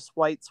non-religious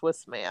white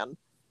Swiss man.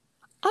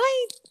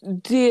 I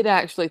did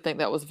actually think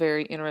that was a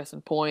very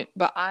interesting point,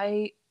 but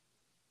I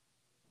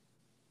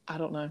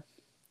don't know.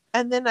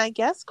 And then I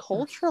guess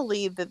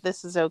culturally that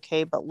this is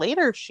okay, but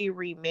later she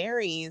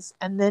remarries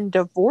and then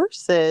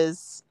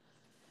divorces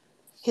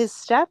his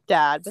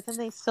stepdad, but then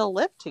they still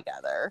live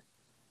together.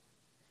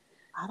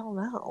 I don't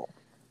know.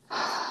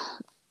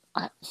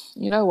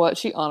 You know what?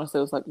 She honestly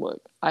was like,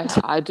 look,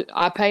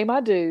 I pay my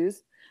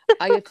dues.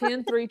 I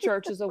attend 3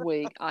 churches a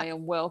week. I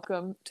am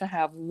welcome to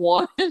have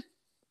one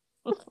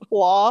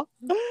flaw.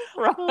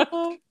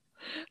 Right.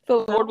 The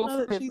Lord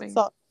will forgive me.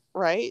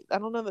 Right? I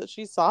don't know that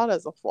she saw it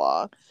as a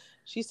flaw.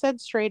 She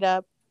said straight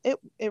up,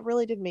 it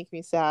really did make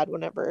me sad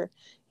whenever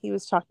he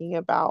was talking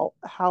about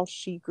how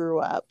she grew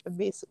up and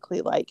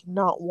basically like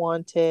not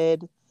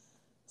wanted,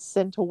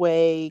 sent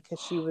away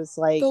because she was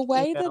like the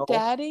way the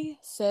daddy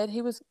said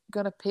he was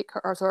going to pick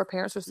her, so her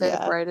parents were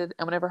separated,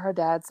 and whenever her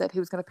dad said he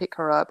was going to pick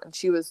her up, and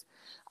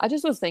I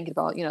just was thinking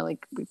about,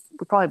 like we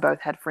probably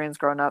both had friends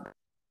growing up.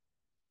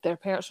 Their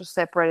parents were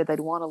separated. They'd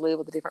want to live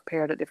with a different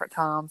parent at different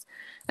times.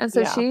 And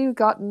so she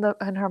got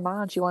in her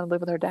mind, she wanted to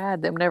live with her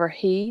dad. Then whenever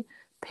he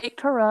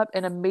picked her up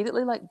and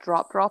immediately like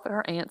dropped her off at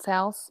her aunt's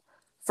house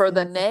for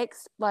the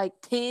next like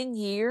 10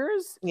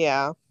 years.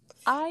 Yeah.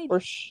 I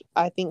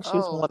think she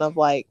was one of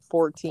like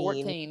 14.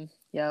 14.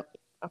 Yep.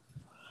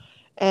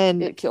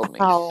 And it killed me.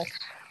 How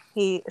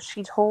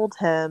she told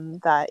him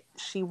that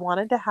she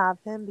wanted to have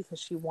him because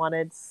she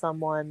wanted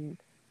someone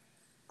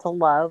to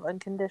love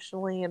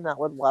unconditionally and that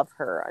would love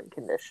her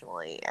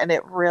unconditionally. And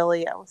it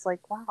really, I was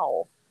like,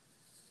 wow.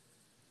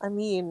 I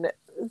mean,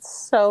 it's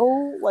so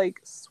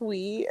like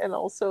sweet and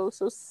also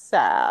so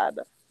sad.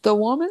 The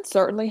woman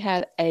certainly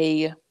had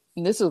and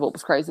this is what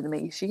was crazy to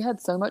me. She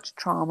had so much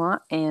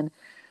trauma and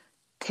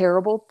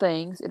terrible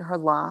things in her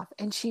life,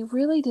 and she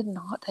really did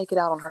not take it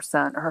out on her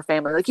son or her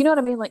family. Like, you know what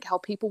I mean? Like how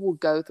people will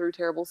go through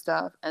terrible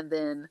stuff and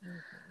then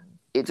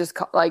it just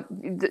like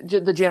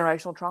the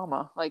generational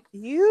trauma. Like,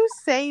 you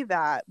say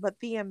that, but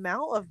the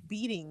amount of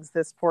beatings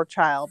this poor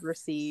child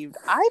received,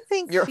 I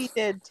think she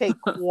did take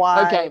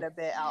quite a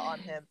bit out on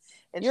him.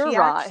 And you're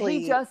right.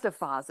 He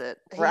justifies it.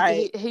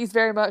 Right. He's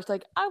very much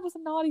like, I was a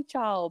naughty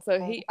child. So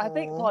I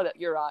think probably that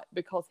you're right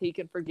because he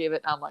can forgive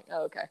it. I'm like,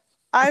 oh, okay.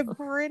 I'm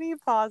pretty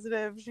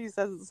positive she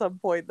says at some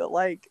point that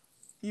like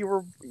you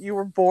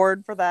were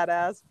born for that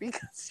ass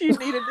because you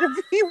needed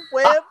to be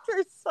whipped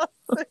or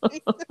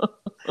something.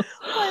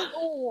 Like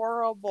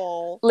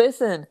horrible.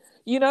 Listen,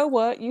 you know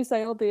what? You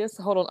say all this.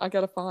 Hold on, I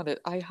gotta find it.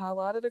 I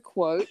highlighted a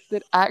quote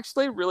that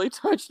actually really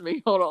touched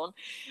me. Hold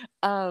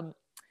on.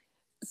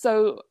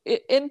 So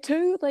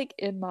into like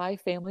in my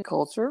family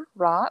culture,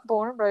 right?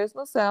 Born and raised in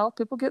the South,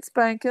 people get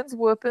spankings,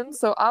 whoopings.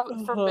 So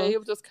for me, Uh-huh. it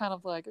was just kind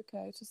of like,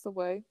 okay, it's just the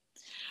way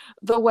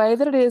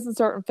that it is in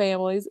certain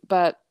families.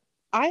 But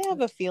I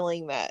have a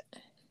feeling that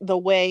the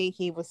way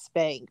he was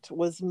spanked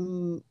was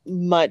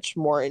much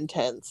more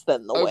intense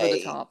than the over the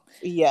way, top.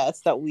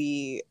 yes, that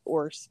we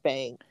were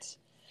spanked.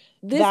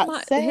 This That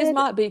might his said,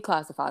 might be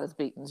classified as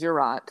beatings. You're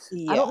right.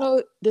 I don't yeah,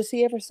 know. Does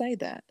he ever say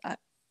that? I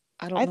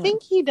don't I know.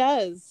 think he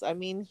does. I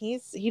mean, he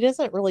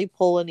doesn't really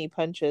pull any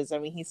punches. I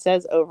mean, he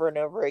says over and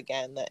over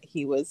again that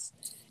he was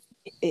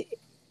eh,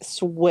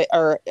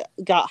 or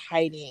got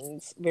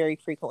hidings very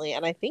frequently,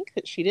 and I think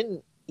that she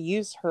didn't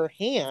use her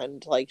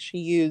hand, like she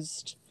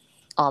used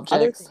other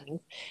Objects.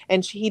 things.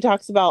 And he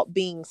talks about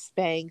being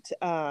spanked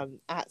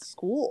at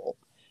school,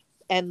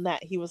 and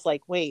that he was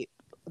like, wait,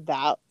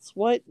 that's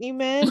what you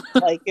meant?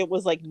 Like it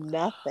was like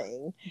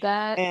nothing.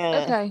 That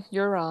And okay,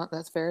 you're right.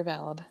 That's very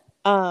valid.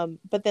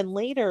 but then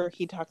later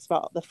he talks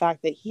about the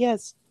fact that he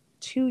has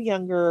two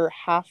younger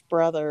half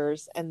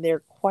brothers, and they're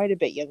quite a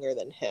bit younger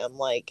than him,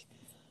 like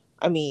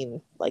I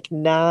mean, like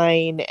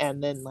 9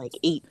 and then like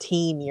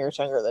 18 years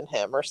younger than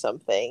him or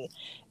something.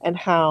 And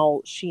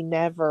how she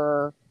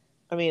never,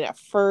 I mean, at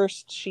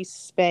first she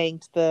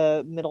spanked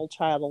the middle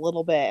child a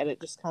little bit and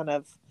it just kind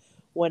of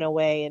went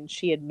away. And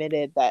she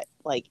admitted that,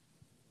 like,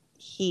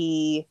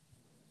 he,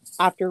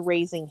 after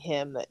raising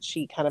him, that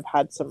she kind of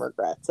had some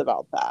regrets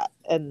about that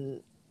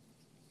and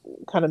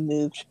kind of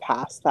moved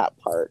past that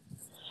part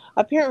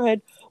of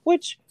parenthood,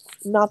 which,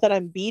 not that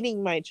I'm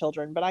beating my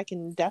children, but I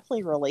can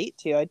definitely relate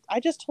to. I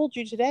just told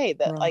you today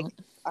that, like,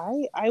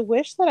 Right. I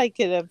wish that I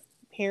could have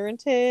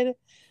parented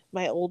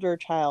my older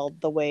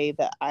child the way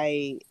that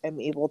I am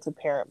able to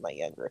parent my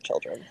younger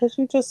children, because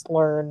you just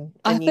learn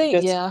I and you think,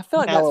 just yeah, I feel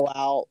like that's mellow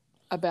out.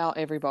 about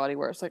everybody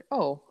where it's like,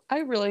 oh, I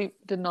really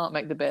did not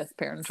make the best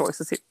parenting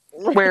choices here.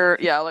 Where,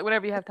 yeah, like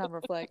whenever you have time to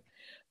reflect.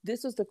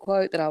 This was the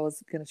quote that I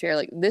was going to share.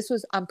 Like,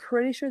 I'm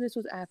pretty sure this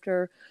was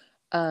after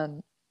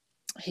um,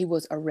 he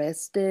was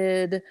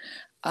arrested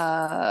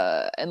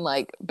and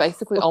like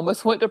basically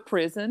almost went to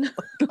prison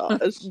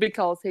Gosh.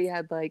 because he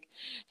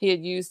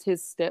had used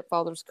his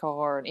stepfather's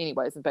car, and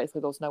anyways, and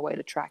basically there was no way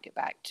to track it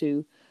back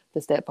to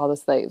the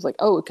stepfather's thing. It was like,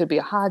 oh, it could be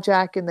a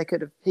hijacking.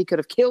 He could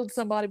have killed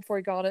somebody before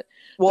he got it.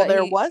 Well, But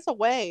there was a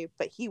way,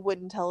 but he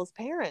wouldn't tell his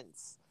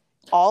parents.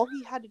 All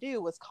he had to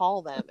do was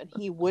call them, and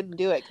he wouldn't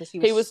do it because he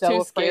was he was so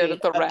too scared afraid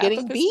of the of wrath of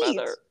getting his beat.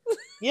 mother.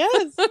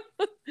 Yes.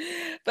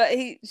 But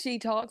she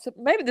talks,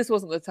 maybe this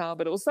wasn't the time,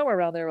 but it was somewhere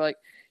around there. Like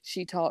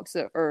she talks,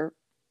 or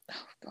oh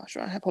gosh,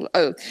 right?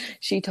 Oh,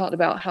 she talked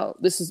about how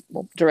this is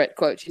direct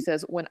quote. She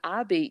says, "When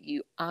I beat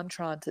you, I'm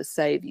trying to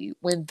save you.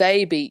 When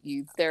they beat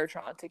you, they're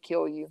trying to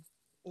kill you."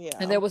 And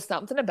Yeah. there was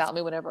something about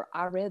me whenever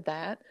I read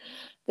that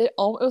it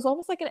was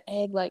almost like an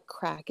egg like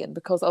cracking,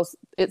 because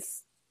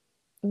it's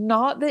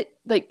not that,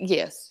 like,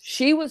 yes,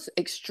 she was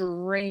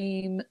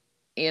extreme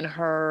in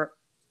her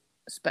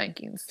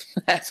spankings,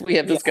 as we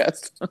have Yeah.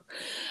 discussed.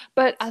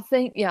 But I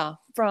think, yeah,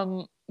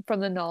 from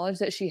the knowledge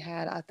that she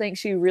had, I think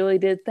she really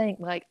did think,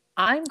 like,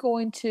 I'm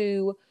going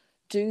to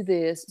do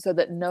this so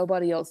that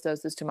nobody else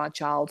does this to my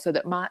child, so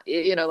that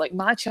like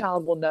my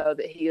child will know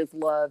that he is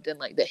loved, and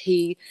like that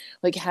he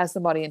like has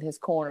somebody in his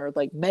corner.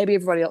 Like maybe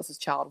everybody else's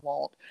child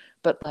won't,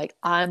 but like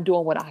I'm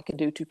doing what I can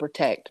do to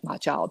protect my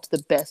child to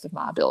the best of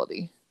my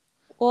ability.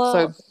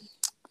 Well, So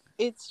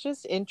it's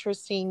just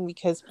interesting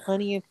because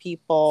plenty of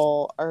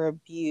people are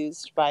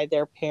abused by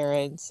their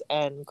parents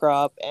and grow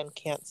up and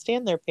can't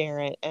stand their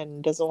parent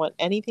and doesn't want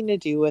anything to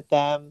do with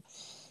them.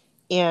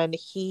 And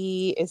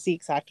he is the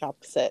exact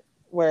opposite,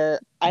 where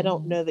I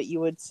don't mm, know that you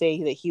would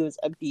say that he was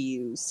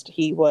abused.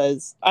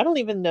 I don't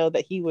even know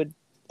that he would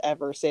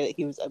ever say that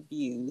he was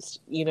abused.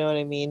 You know what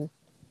I mean?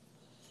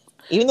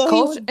 Even though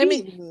he was culture. I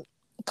mean, beaten.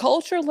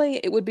 culturally,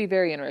 it would be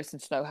very interesting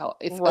to know how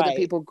if other Right.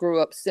 people grew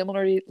up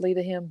similarly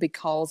to him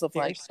because of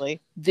like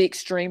Seriously. the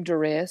extreme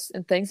duress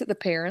and things that the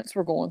parents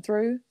were going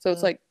through. So it's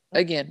Mhm. like,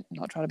 again,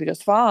 not trying to be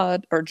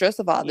justified or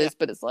justify Yeah. this,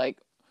 but it's like,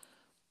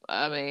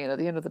 I mean, at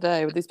the end of the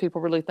day, with these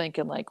people really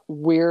thinking like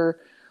we're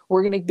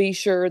going to be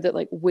sure that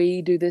like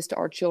we do this to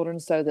our children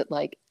so that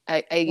like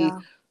a Yeah.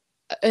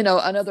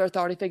 another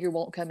authority figure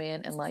won't come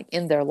in and like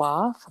in their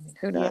life. I mean,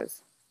 who Yeah.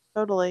 knows?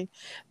 Totally.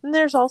 And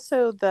there's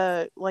also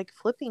the, like,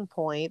 flipping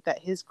point that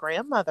his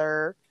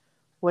grandmother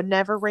would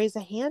never raise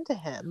a hand to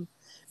him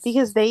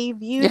because they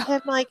viewed Yeah.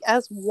 him like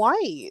as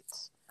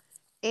white.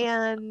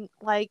 And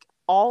like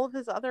all of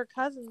his other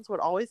cousins would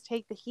always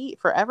take the heat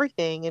for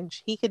everything, and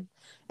he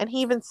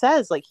even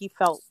says like he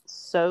felt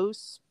so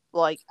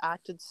like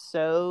acted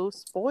so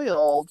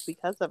spoiled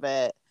because of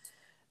it,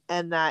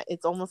 and that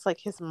it's almost like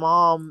his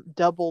mom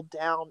doubled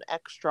down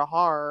extra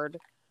hard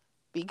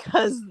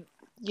because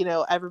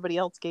everybody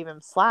else gave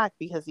him slack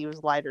because he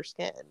was lighter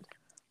skinned.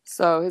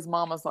 So his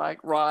mama's like,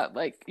 right,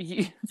 like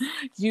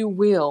you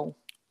will.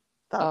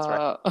 That's right.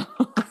 Uh,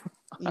 I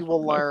You will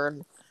don't know.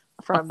 learn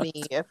from me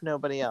if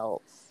nobody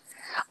else.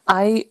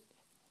 I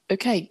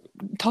okay.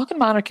 Talking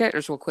minor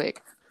characters real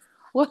quick.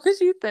 What did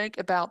you think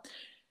about?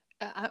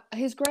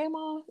 his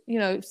grandma,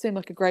 seemed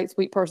like a great,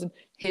 sweet person.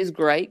 His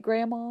great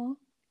grandma,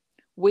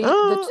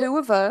 the two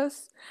of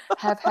us,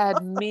 have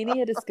had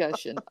many a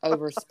discussion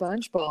over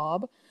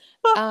SpongeBob,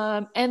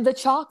 and the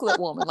chocolate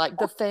woman, like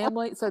the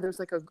family. So there's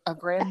like a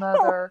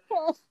grandmother,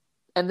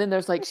 and then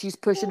there's like she's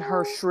pushing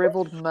her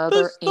shriveled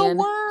mother in.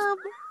 Worm.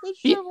 The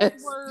shriveled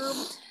Yes. worm.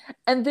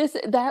 And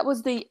that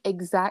was the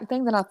exact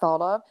thing that I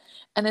thought of.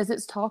 And as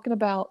it's talking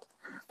about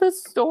the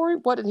story,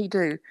 what did he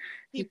do?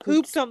 He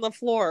pooped on the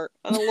floor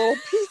on a little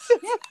piece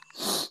of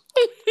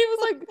he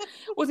was like,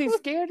 was he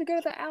scared to go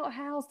to the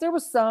outhouse? There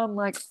was some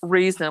like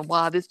reason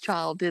why this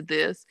child did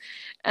this.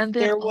 And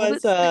then there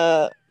was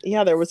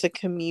a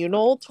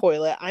communal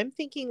toilet. I'm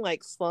thinking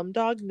like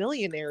Slumdog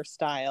Millionaire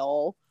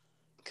style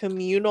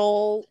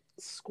communal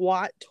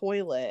squat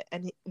toilet,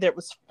 and that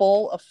was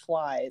full of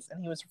flies,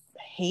 and he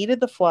hated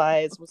the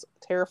flies, was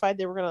terrified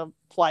they were gonna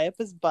fly up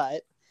his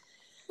butt.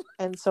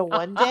 And so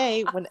one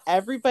day when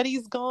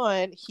everybody's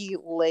gone, he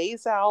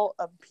lays out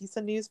a piece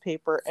of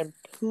newspaper and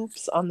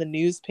poops on the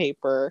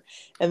newspaper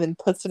and then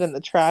puts it in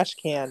the trash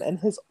can. And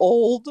his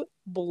old,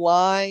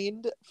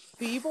 blind,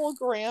 feeble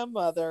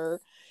grandmother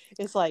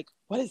is like,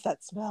 what is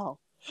that smell?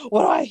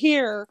 What do I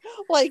hear?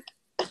 Like,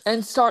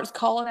 and starts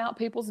calling out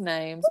people's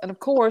names. And of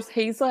course,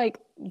 he's like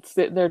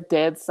sitting there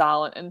dead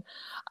silent. And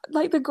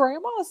like the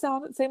grandma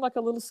seemed like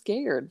a little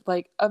scared.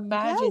 Like,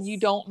 imagine you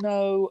don't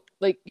know,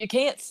 like you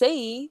can't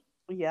see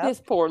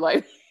this poor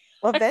lady.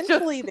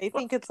 Eventually they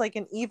think it's like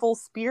an evil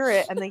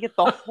spirit, and they get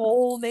the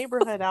whole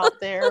neighborhood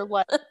out there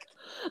like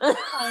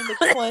trying to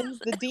cleanse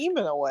the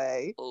demon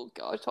away. Oh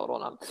gosh, hold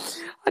on.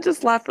 I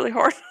just laughed really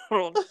hard.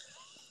 Hold on.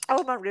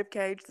 Oh, my rib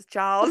cage, this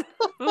child.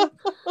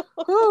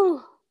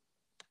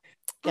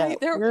 Yeah,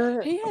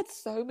 he had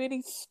so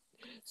many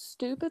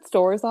stupid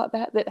stories like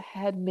that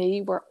had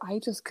me where I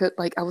just could,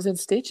 like, I was in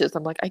stitches.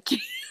 I'm like, I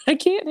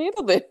can't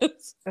handle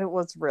this. It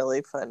was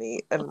really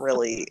funny and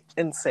really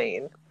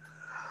insane.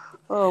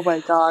 Oh my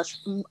gosh.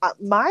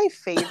 My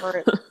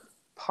favorite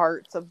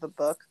parts of the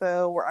book,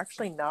 though, were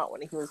actually not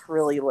when he was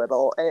really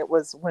little. And it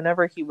was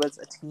whenever he was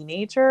a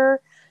teenager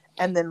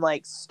and then,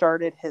 like,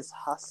 started his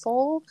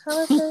hustle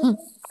kind of thing.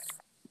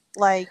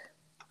 Like,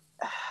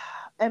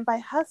 and by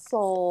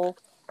hustle,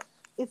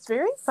 it's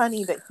very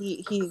funny that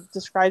he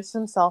describes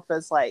himself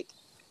as, like,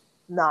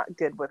 not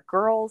good with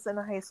girls in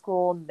high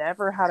school,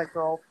 never had a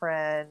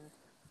girlfriend.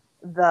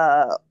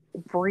 The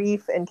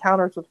brief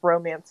encounters with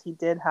romance he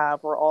did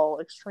have were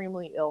all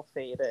extremely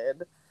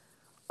ill-fated.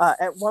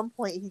 At one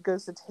point, he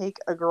goes to take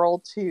a girl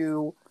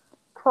to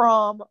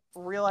prom,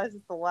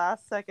 realizes the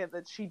last second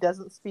that she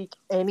doesn't speak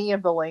any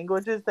of the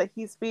languages that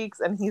he speaks,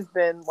 and he's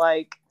been,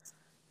 like,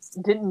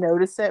 didn't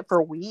notice it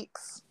for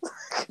weeks.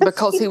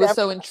 Because he was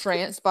so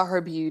entranced by her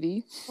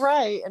beauty.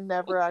 Right, and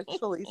never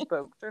actually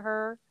spoke to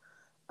her.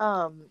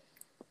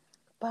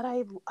 But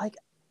I, like,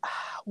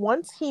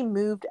 once he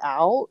moved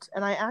out,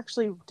 and I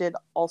actually did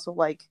also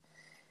like,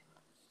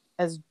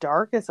 as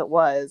dark as it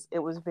was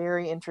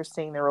very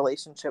interesting, the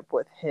relationship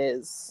with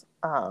his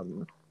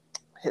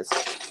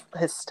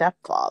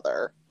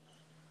stepfather.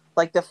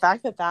 Like, the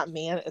fact that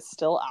man is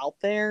still out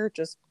there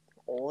just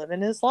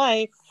living his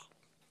life.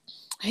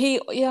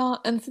 And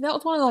so that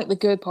was one of, like, the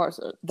good parts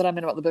that I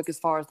meant about the book, as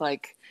far as,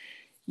 like,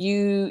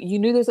 you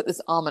knew there's, like,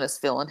 this ominous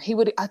feeling. He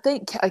would, I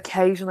think,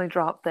 occasionally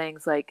drop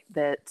things like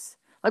that.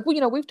 Like,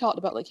 well, we've talked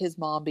about, like, his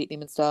mom beating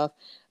him and stuff,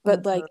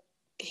 but like,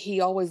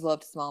 he always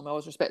loved his mom. I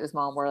always respected his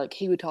mom, where, like,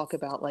 he would talk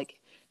about, like,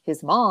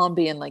 his mom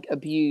being, like,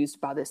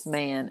 abused by this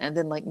man. And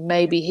then, like,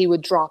 maybe he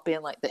would drop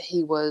in, like, that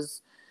he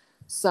was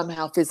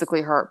somehow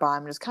physically hurt by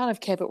him, and just kind of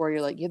kept it where you're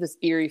like, you have this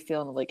eerie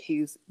feeling of, like,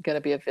 he's going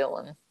to be a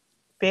villain.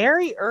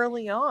 Very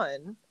early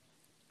on,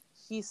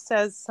 he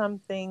says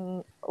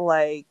something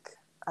like,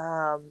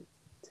 to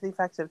the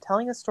effect of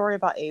telling a story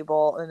about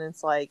Abel, and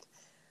it's like,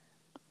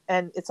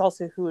 and it's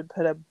also who would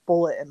put a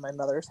bullet in my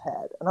mother's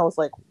head. And I was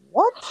like,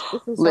 what?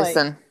 This is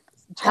Listen, like,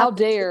 how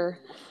dare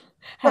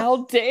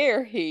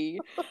he?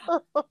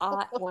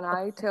 When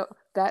I tell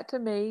that, to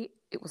me,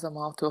 it was a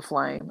moth to a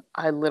flame.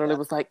 I literally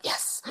was like,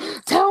 yes,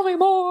 tell me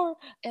more.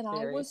 And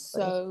I was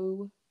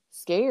so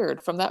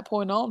scared from that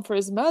point on for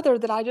his mother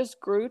that I just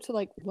grew to,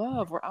 like,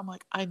 love, where I'm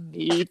like, I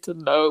need to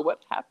know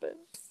what happened.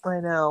 I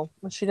know.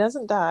 When she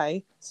doesn't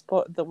die,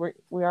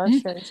 we are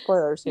sharing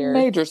spoilers here.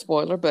 Major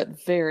spoiler,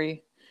 but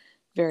very,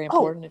 very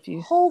important. If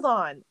you hold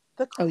on,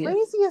 the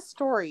craziest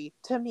story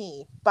to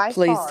me by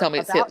please far tell me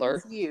it's about Hitler.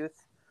 His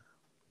youth.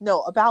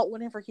 No, about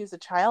whenever he was a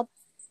child.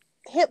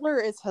 Hitler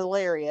is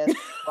hilarious.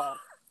 Well,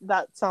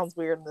 that sounds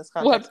weird in this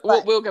context.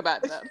 We'll go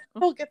back to that.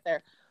 We'll get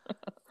there.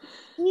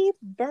 He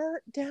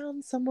burnt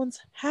down someone's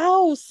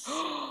house.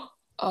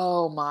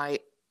 Oh my!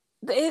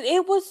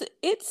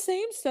 It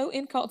seems so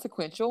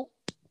inconsequential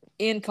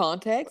in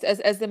context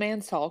as the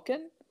man's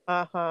talking.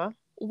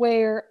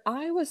 Where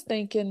I was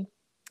thinking,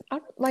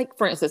 like,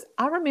 for instance,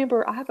 I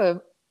remember I have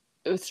a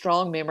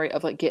strong memory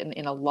of, like, getting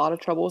in a lot of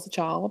trouble as a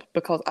child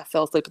because I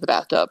fell asleep in the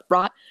bathtub.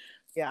 Right?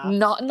 Yeah.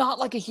 Not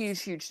like a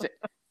huge.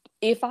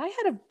 If I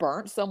had have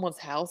burnt someone's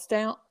house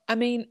down, I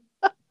mean,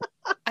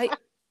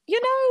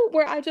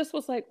 where I just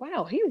was like,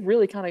 wow, he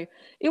really kind of,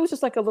 it was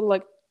just like a little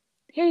like,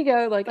 here you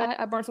go. Like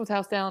I burned someone's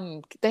house down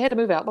and they had to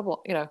move out, blah, blah,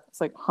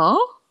 it's like, huh?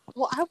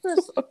 Well,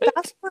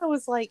 that's what I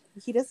was like,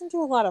 he doesn't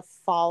do a lot of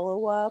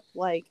follow up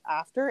like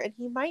after, and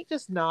he might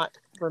just not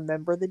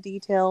remember the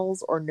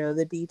details or know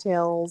the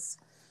details.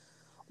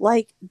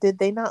 Like, did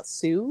they not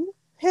sue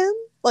him?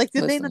 Like,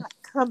 did they not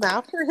come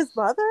after his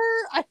mother?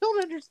 I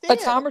don't understand.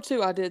 A time or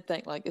two, I did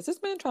think, like, is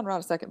this man trying to write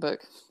a second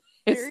book?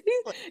 Is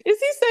Seriously? he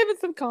saving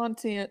some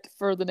content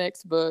for the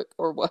next book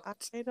or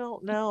what? I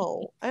don't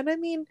know. And I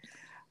mean,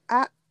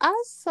 as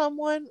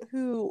someone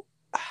who,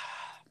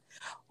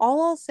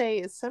 all I'll say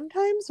is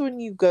sometimes when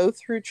you go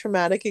through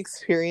traumatic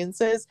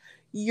experiences,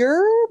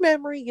 your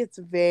memory gets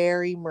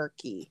very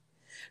murky.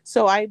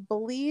 So I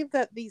believe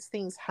that these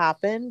things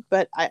happen,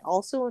 but I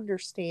also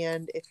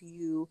understand if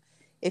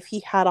he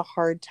had a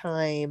hard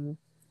time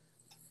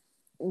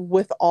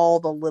with all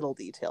the little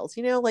details,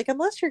 like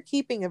unless you're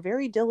keeping a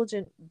very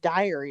diligent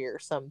diary or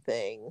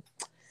something,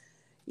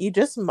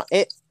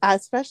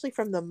 especially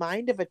from the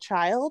mind of a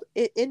child,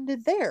 it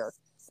ended there.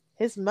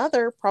 His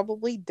mother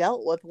probably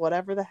dealt with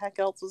whatever the heck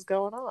else was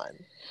going on.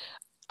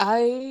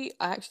 I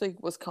actually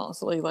was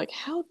constantly like,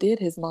 how did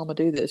his mama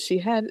do this?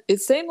 It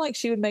seemed like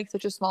she would make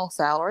such a small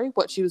salary,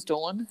 what she was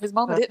doing. His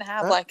mama didn't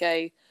have like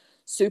a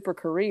super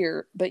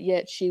career, but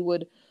yet she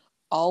would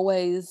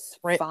always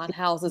find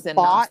houses in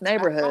nice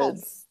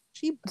neighborhoods.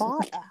 She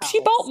bought a house. She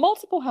bought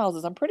multiple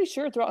houses, I'm pretty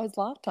sure, throughout his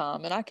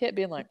lifetime. And I kept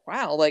being like,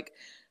 wow, like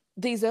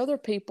these other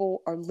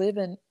people are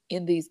living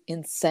in these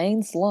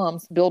insane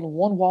slums, building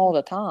one wall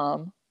at a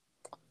time.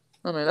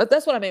 I mean,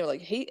 that's what I mean.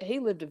 Like he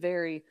lived a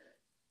very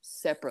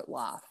separate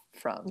life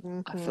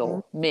from, I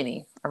feel,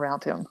 many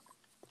around him.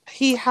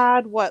 He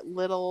had what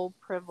little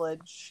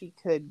privilege she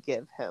could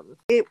give him.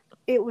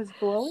 It was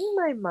blowing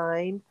my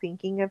mind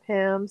thinking of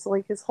him. So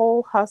like his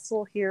whole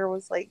hustle here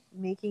was like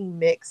making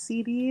mix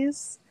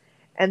CDs,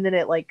 and then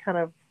it like kind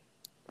of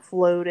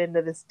flowed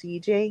into this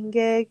DJing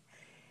gig.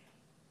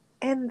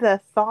 And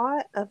the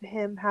thought of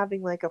him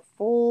having like a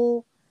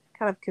full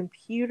kind of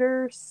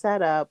computer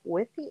setup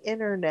with the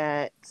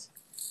internet,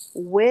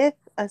 with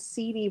a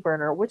CD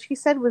burner, which he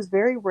said was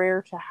very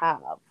rare to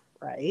have,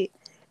 right?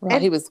 Right,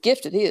 and he was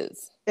gifted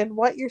his. And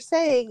what you're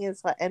saying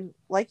is, and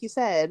like you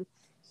said,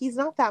 he's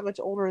not that much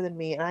older than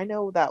me. And I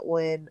know that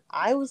when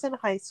I was in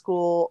high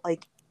school,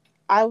 like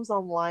I was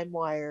on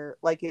LimeWire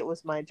like it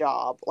was my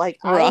job. Like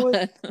I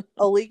was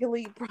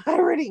illegally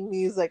pirating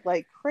music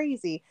like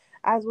crazy,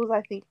 as was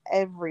I think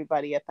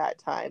everybody at that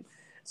time.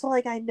 So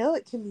like I know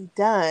it can be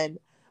done.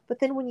 But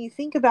then when you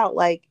think about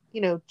like,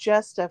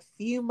 just a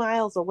few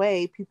miles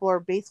away, people are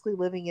basically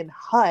living in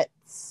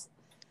huts.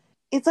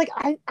 It's like,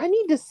 I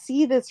need to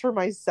see this for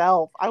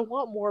myself. I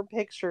want more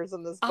pictures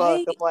in this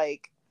book of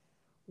like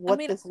what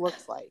this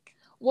looks like.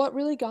 What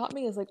really got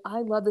me is like,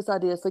 I love this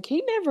idea. It's like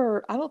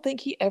I don't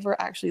think he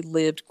ever actually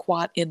lived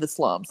quite in the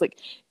slums. Like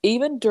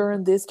even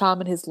during this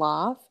time in his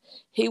life,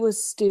 he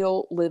was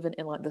still living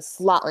in like the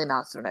slightly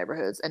nicer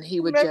neighborhoods. And he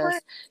would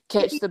just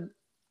catch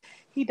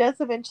He does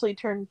eventually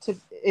turn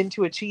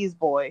into a cheese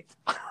boy.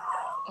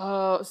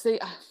 Oh, see,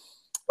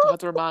 you have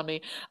to remind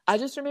me. I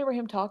just remember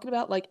him talking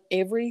about like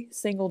every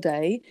single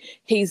day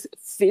he's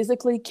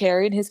physically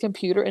carrying his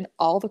computer and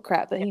all the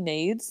crap that he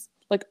needs,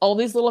 like on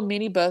these little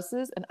mini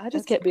buses. And I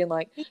just kept being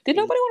like, did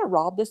nobody want to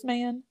rob this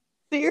man?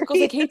 Because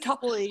like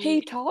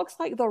he talks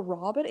like the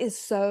robbing is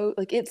so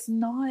like it's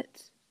not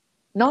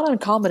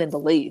uncommon in the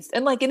least.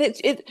 And like, and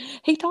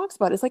he talks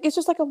about it. It's like, it's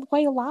just like a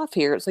way of life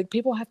here. It's like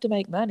people have to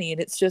make money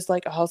and it's just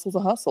like a hustle's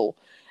a hustle.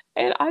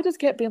 And I just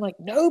kept being like,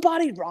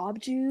 nobody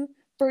robbed you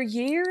for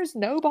years.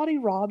 Nobody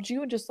robbed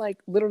you. And just like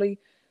literally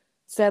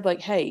said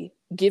like, hey,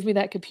 give me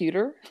that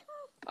computer.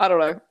 I don't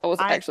know. I was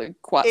actually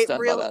quite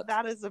stunned by that.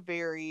 That is a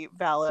very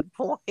valid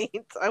point.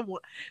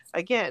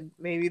 Again,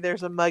 maybe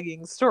there's a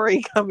mugging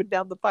story coming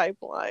down the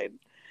pipeline.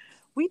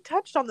 We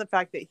touched on the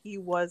fact that he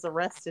was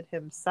arrested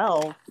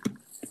himself,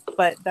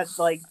 but that's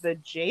like the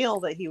jail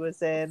that he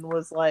was in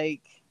was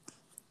like,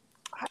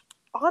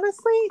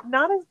 honestly,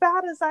 not as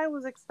bad as I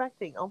was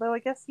expecting. Although I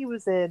guess he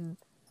was in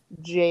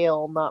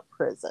jail, not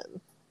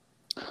prison.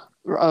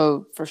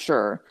 Oh, for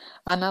sure.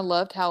 And I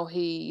loved how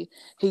he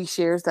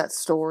shares that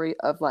story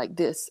of like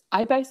this.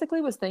 I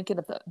basically was thinking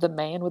of the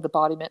man with the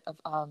embodiment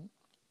of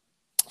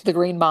the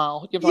Green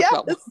Mile. You've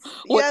talked about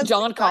what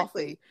John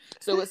Coffey.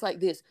 So it's like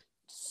this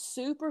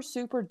super,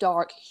 super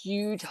dark,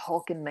 huge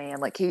hulking man.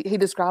 Like he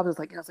describes it as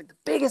like, it was like the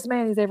biggest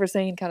man he's ever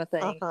seen kind of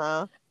thing.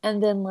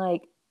 And then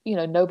like,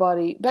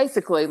 nobody,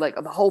 basically like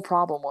the whole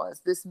problem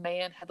was this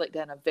man had like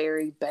done a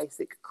very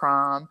basic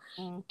crime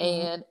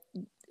and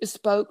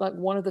spoke like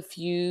one of the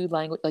few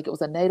language, like it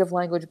was a native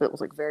language, but it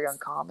was like very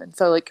uncommon.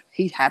 So like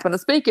he happened to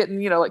speak it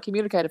and, like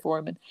communicated for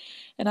him.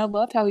 And I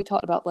loved how he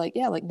talked about like,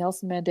 like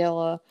Nelson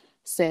Mandela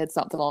said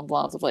something along the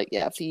lines of like,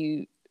 if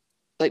you,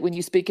 like when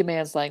you speak a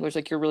man's language,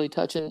 like you're really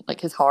touching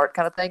like his heart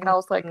kind of thing. And I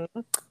was like,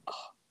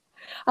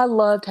 I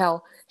loved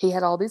how he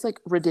had all these like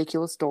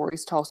ridiculous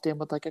stories tossed in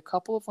with like a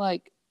couple of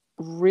like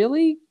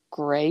really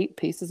great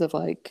pieces of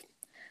like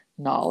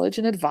knowledge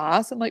and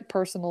advice and like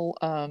personal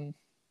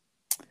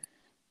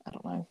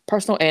don't know,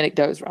 personal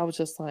anecdotes where I was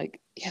just like,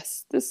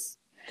 yes, this.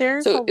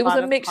 There's So it was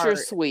a of mixture heart of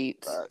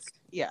sweet. in this book.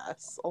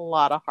 Yes, a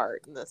lot of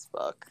heart in this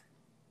book.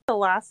 The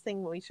last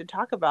thing we should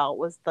talk about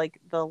was like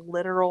the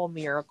literal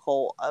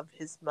miracle of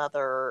his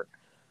mother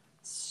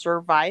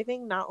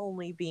surviving, not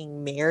only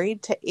being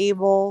married to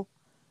Abel,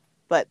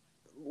 but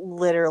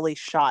literally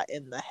shot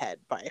in the head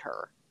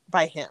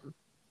by him.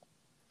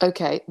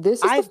 Okay,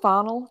 this is the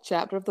final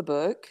chapter of the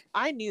book.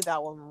 I knew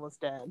that woman was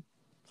dead.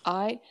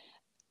 I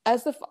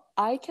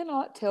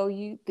cannot tell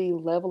you the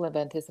level of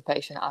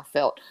anticipation I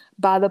felt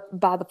by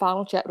the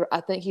final chapter.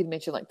 I think he'd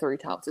mentioned like 3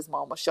 times his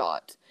mom was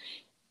shot,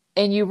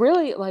 and you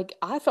really like.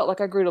 I felt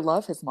like I grew to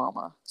love his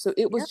mama. So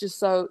it was just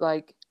so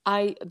like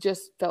I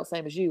just felt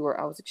same as you, where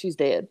I was like, she's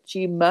dead.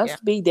 She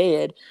must be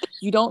dead.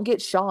 You don't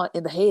get shot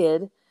in the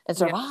head and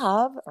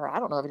survive, or I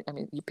don't know. I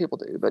mean, people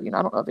do, but I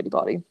don't know of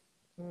anybody.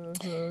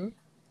 Mm-hmm.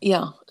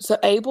 Yeah. So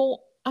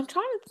Abel, I'm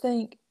trying to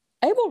think.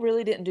 Abel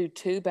really didn't do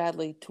too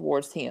badly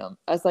towards him,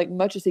 as like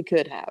much as he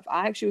could have.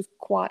 I actually was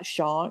quite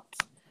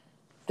shocked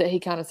that he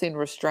kind of seemed to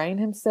restrain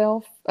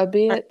himself a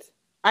bit.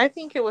 I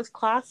think it was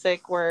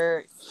classic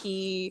where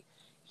he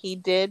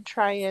did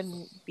try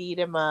and beat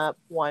him up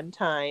one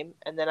time,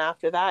 and then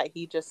after that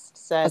he just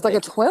said it's like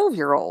a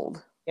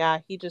 12-year-old.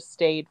 Yeah, he just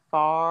stayed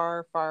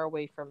far, far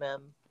away from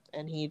him,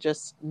 and he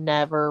just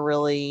never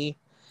really.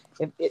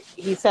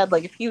 He said,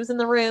 like, if he was in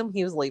the room,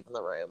 he was leaving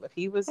the room. If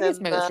he was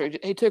in the,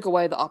 he took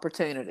away the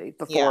opportunity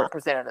before it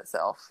presented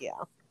itself. Yeah.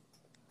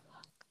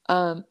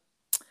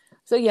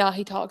 So yeah,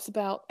 he talks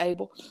about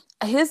Abel,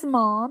 his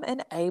mom,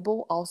 and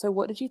Abel. Also,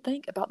 what did you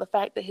think about the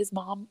fact that his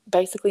mom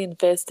basically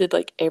invested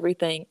like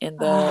everything in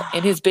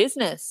his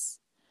business?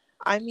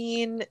 I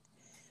mean,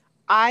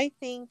 I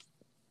think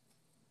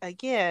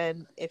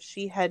again, if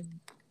she had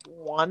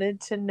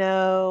wanted to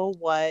know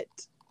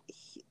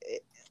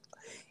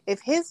if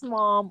his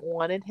mom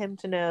wanted him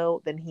to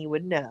know, then he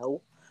would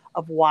know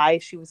of why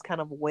she was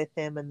kind of with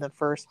him in the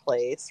first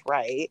place,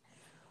 right?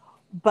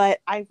 But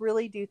I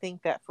really do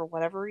think that for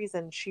whatever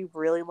reason, she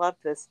really loved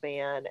this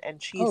man,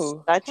 and she's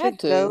such a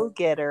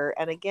go-getter,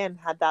 and again,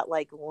 had that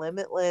like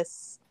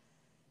limitless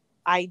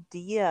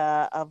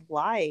idea of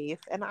life.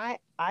 And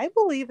I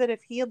believe that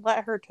if he had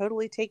let her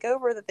totally take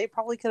over, that they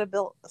probably could have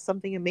built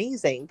something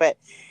amazing. But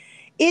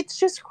it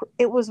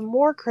was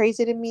more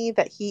crazy to me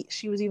that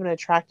she was even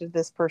attracted to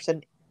this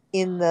person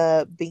in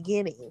the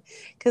beginning,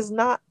 because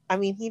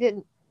he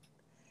didn't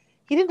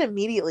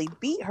immediately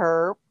beat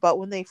her, but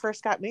when they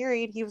first got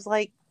married, he was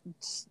like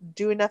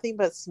doing nothing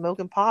but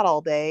smoking pot all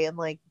day and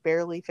like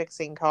barely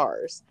fixing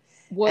cars.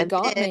 What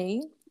got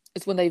me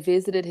is when they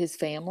visited his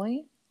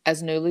family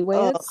as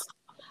newlyweds.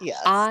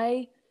 Yes.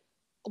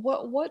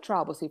 What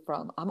tribe was he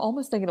from? I'm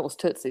almost thinking it was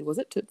Tootsie. Was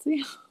it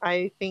Tootsie?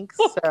 I think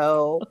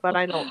so, but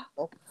I don't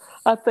know.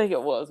 I think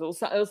it was. It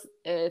was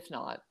if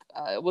not,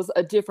 it was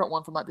a different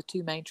one from like the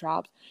 2 main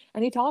tribes.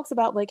 And he talks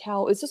about like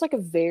how it's just like a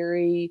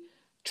very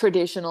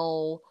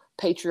traditional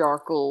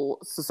patriarchal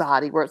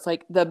society where it's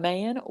like the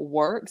man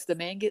works, the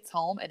man gets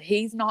home, and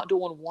he's not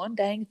doing one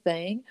dang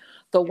thing.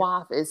 The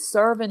wife is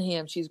serving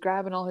him. She's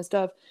grabbing all his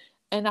stuff.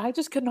 And I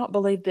just could not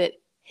believe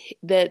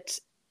that.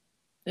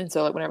 And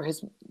so like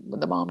when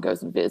the mom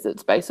goes and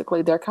visits,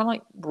 basically they're kind of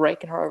like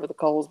raking her over the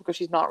coals because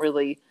she's not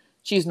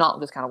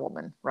this kind of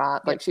woman, right?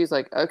 Like she's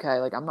like, okay,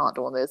 like I'm not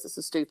doing this. This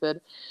is stupid.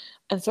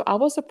 And so I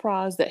was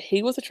surprised that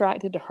he was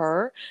attracted to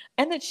her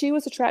and that she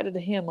was attracted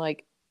to him.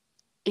 Like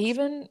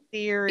even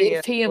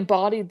if he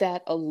embodied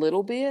that a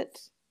little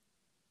bit,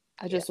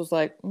 I just was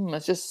like,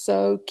 it's just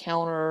so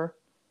counter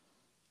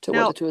to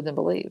what the two of them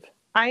believe.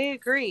 I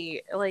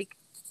agree. Like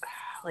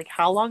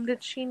how long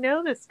did she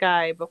know this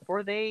guy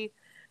before they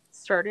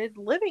started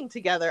living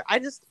together? I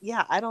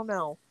don't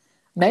know.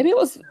 Maybe it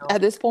was at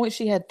this point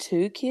she had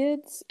 2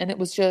 kids and it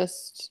was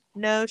just...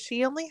 No,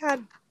 she only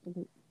had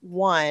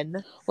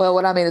 1. Well,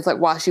 what I mean is like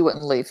why she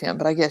wouldn't leave him,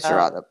 but I guess you're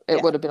right.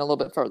 It would have been a little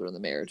bit further in the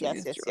marriage.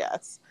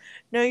 Yes.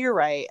 No, you're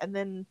right. And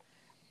then,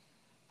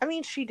 I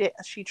mean, she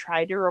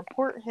tried to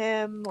report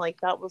him. Like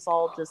that was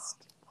all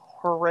just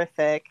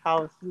horrific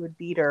how he would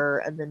beat her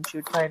and then she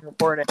would try and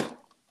report it.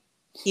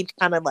 He'd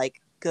kind of like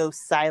go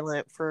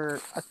silent for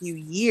a few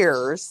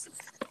years.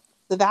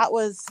 So that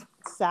was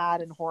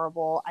sad and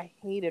horrible. I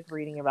hated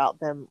reading about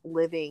them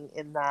living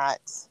in that,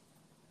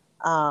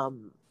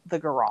 the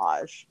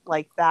garage.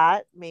 Like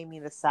that made me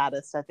the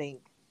saddest, I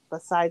think,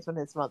 besides when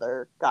his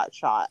mother got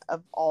shot,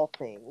 of all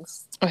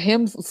things. Or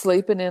him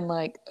sleeping in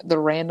like the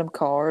random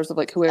cars of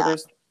like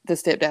whoever's the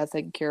stepdad's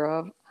taking care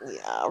of.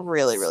 Yeah,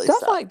 really, really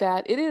stuff like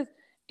that. It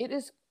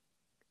is.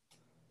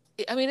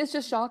 I mean, it's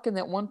just shocking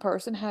that one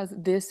person has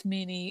this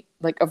many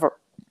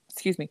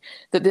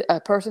that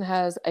a person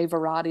has a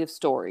variety of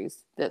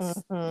stories.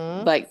 That's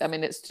like, I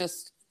mean, it's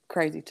just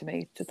crazy to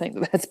me to think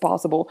that that's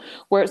possible.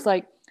 Where it's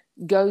like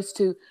goes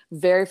to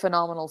very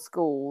phenomenal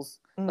schools,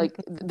 like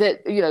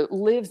that,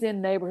 lives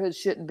in neighborhoods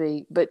shouldn't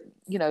be, but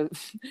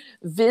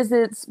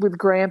visits with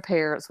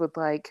grandparents with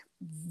like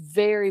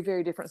very,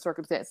 very different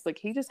circumstances. Like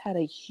he just had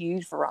a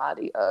huge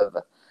variety of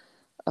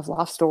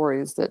life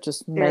stories that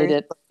just made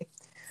it.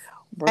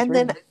 And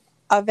then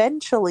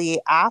eventually,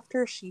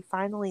 after she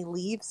finally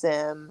leaves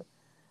him,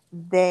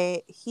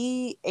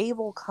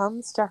 Abel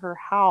comes to her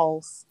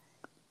house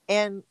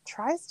and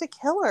tries to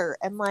kill her,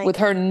 and With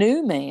her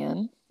new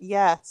man.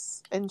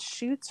 yes, and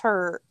shoots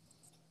her,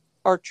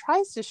 or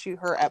tries to shoot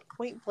her at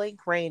point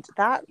blank range.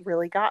 That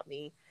really got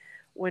me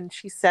when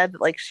she said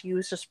that, she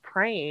was just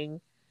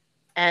praying,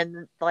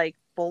 and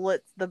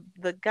bullets,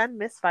 the gun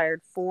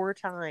misfired 4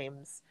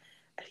 times.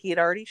 He had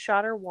already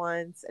shot her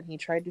once, and he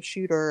tried to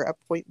shoot her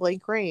at point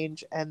blank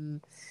range,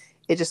 and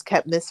it just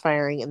kept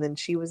misfiring. And then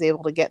she was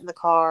able to get in the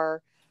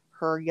car.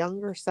 Her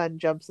younger son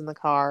jumps in the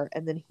car,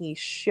 and then he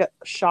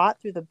shot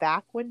through the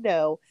back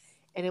window,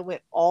 and it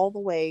went all the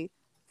way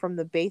from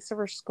the base of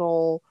her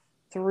skull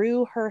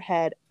through her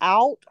head,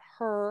 out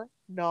her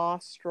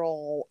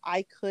nostril.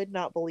 I could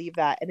not believe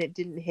that, and it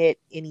didn't hit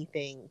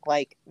anything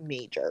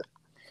major.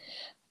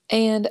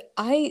 And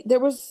there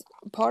was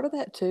part of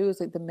that too, is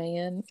the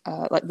man,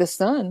 the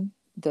son,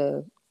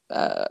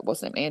 what's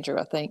his name, Andrew,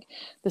 I think,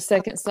 the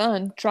second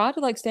son tried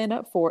to stand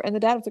up for it, and the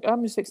dad was like,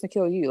 I'm just fixing to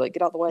kill you,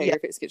 get out the way, Yeah. or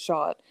if it's get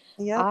shot.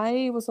 Yep.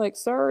 I was like,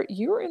 sir,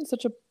 you're in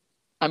such a,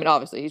 I mean,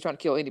 obviously he's trying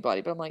to kill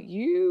anybody, but I'm like,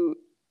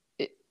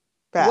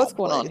 what's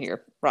going on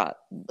here? Right.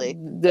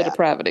 The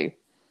depravity.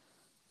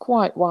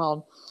 Quite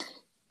wild.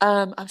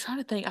 I'm trying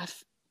to think.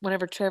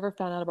 Whenever Trevor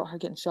found out about her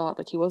getting shot,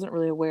 he wasn't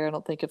really aware. I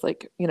don't think of I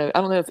don't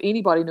know if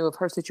anybody knew of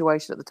her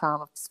situation at the time,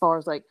 as far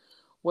as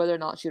whether or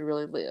not she'd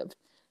really lived.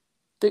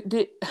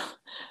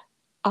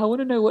 I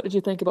want to know, what did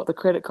you think about the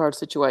credit card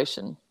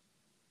situation?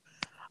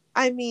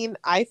 I mean,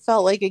 I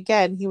felt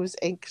again, he was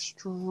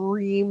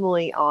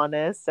extremely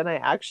honest, and I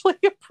actually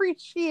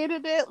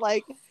appreciated it.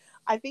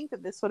 I think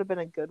that this would have been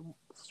a good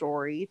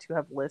story to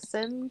have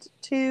listened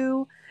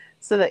to,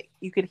 so that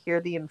you could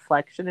hear the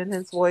inflection in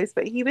his voice.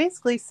 But he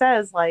basically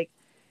says,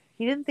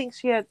 he didn't think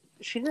she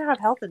didn't have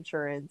health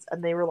insurance,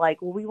 and they were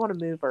like, well, we want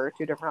to move her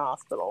to a different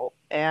hospital.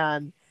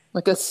 And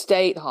a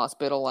state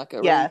hospital, a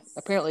yes, really,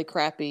 apparently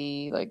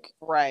crappy,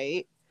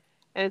 right.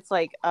 And it's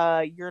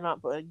you're not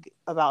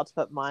about to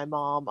put my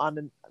mom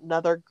on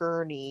another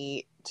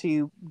gurney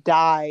to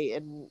die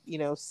in,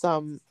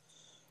 some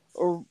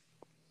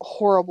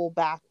horrible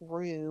back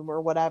room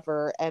or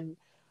whatever. And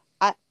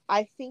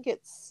I think it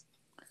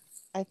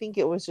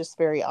was just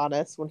very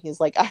honest when he's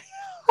like,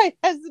 I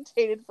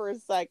hesitated for a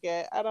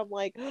second, and I'm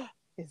like,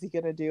 is he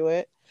gonna do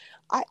it?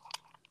 I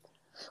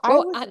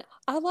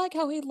like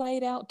how he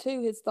laid out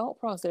too his thought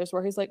process,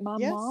 where he's like, my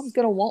yes. mom's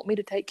gonna want me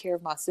to take care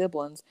of my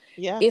siblings.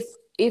 Yes.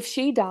 If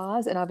she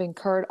dies and I've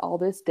incurred all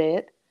this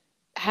debt,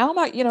 how am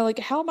I,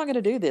 how am I going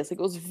to do this? It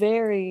was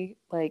very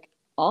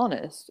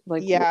honest.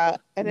 Yeah,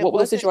 and what will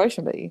the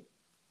situation be?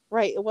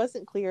 Right, it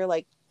wasn't clear.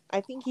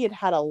 I think he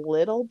had a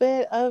little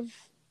bit of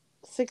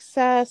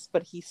success,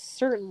 but he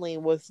certainly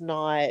was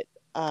not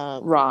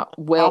right,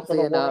 wealthy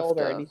enough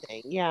or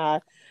anything. Yeah,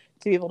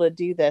 to be able to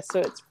do this, so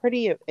it's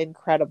pretty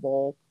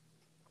incredible.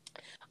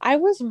 I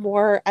was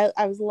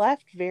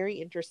left very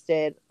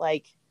interested.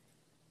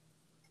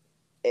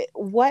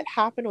 What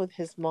happened with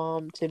his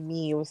mom to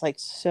me was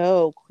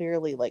so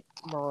clearly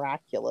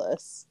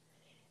miraculous,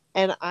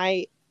 and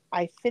I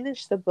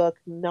finished the book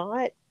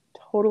not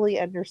totally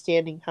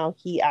understanding how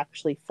he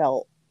actually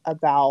felt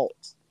about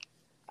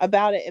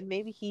it, and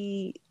maybe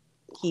he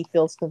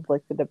feels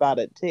conflicted about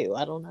it too.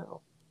 I don't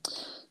know.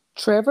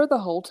 Trevor, the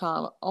whole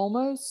time,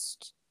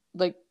 almost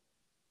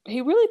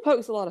he really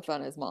pokes a lot of fun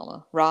at his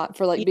mama, right,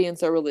 for being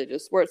so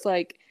religious, where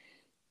it's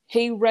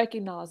he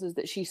recognizes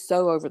that she's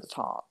so over the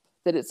top,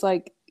 that it's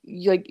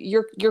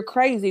you're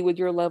crazy with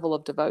your level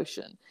of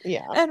devotion.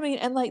 Yeah. And I mean,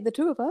 and the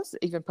two of us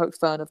even poked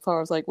fun as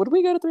far as would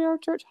we go to 3 hour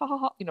church? Ha ha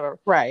ha.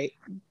 Right.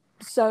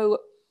 So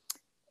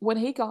when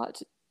he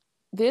got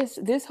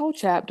this whole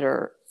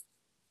chapter,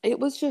 it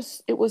was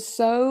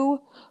so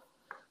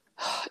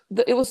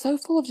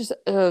full of just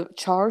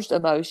charged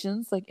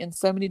emotions, in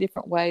so many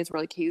different ways,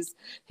 where he's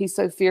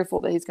so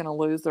fearful that he's going to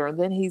lose her, and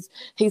then he's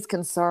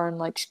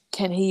concerned,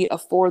 can he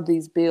afford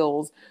these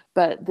bills,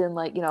 but then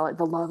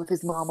the love of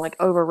his mom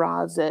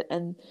overrides it,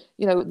 and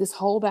this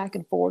whole back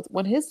and forth.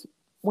 When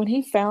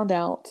he found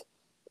out,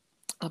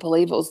 I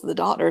believe it was the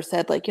doctor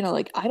said, I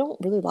don't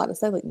really like to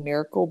say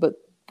miracle, but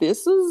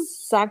this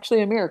is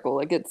actually a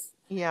miracle.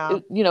 Yeah.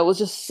 It was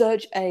just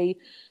such a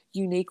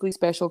uniquely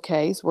special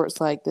case, where it's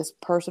this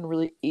person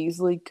really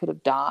easily could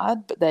have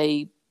died, but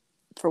they,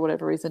 for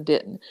whatever reason,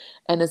 didn't.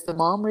 And as the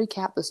mom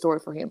recapped the story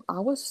for him, I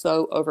was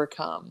so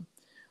overcome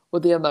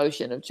with the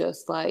emotion of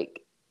just what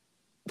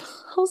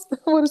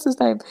is his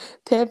name?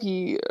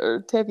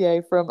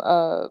 Tevier from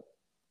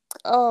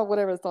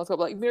whatever the song's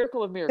called,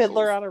 Miracle of Miracles.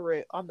 Fiddler on the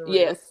Roof.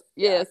 Yes.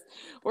 Yeah.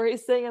 Where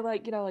he's singing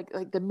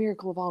the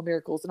miracle of all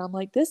miracles, and I'm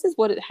this is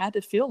what it had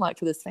to feel like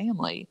for this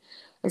family.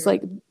 It's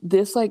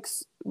this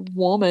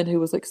woman who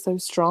was so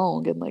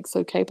strong and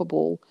so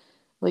capable,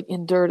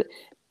 endured.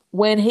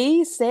 When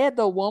he said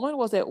the woman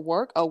was at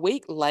work a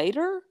week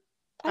later,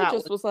 I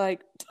just was I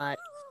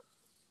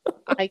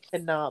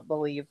cannot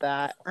believe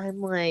that.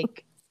 I'm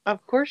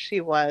of course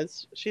she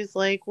was. She's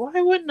why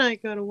wouldn't I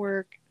go to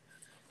work?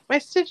 My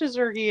stitches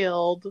are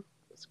healed.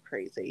 It's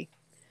crazy.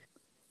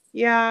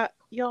 Yeah,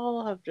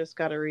 y'all have just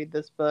got to read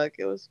this book.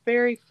 It was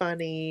very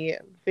funny,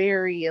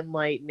 very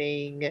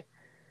enlightening,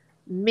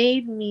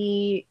 made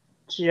me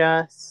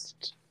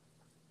just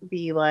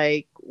be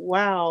like,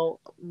 wow,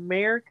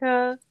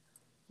 America,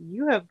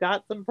 you have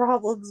got some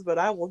problems, but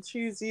I will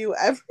choose you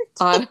every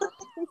I time.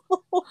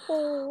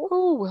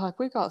 Oh, like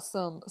we got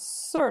some,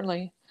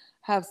 certainly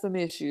have some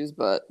issues,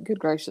 but good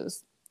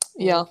gracious.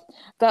 Yeah,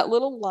 that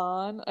little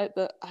line at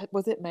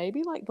was it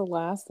maybe like the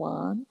last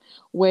line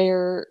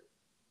where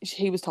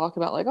he was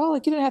talking about like, oh,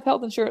 like you didn't have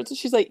health insurance, and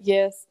she's like,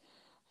 yes.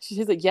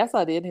 She's like, yes,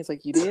 I did. And he's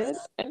like, you did?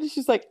 And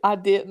she's like, I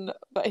didn't,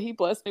 but he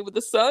blessed me with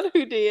a son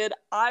who did.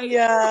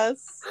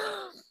 Yes.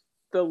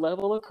 The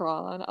level of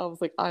crying, I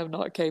was like, I'm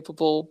not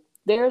capable.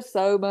 There's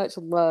so much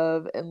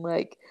love and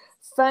like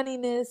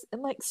funniness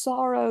and like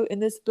sorrow in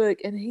this book,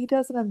 and he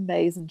does an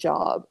amazing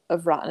job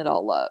of writing it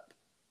all up.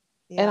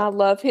 And Yeah, I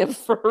love him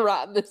for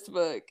writing this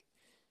book.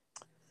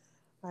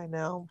 I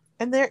know.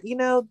 And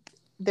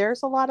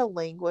there's a lot of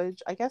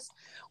language. I guess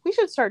we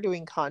should start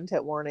doing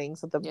content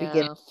warnings at the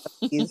beginning Yeah.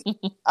 of these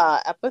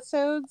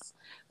episodes.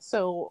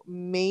 So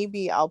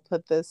maybe I'll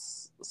put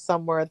this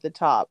somewhere at the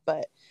top.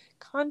 But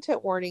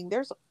content warning,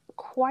 there's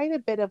quite a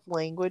bit of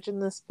language in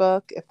this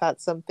book, if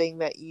that's something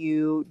that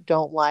you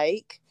don't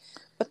like.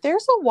 But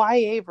there's a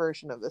YA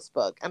version of this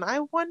book, and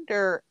I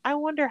wonder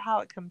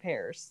how it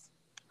compares.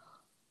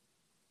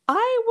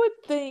 I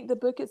would think the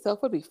book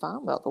itself would be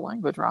fine without the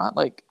language, right?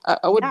 Like, I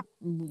Yeah. would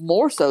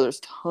more so.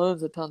 There's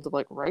tons and tons of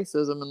like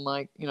racism and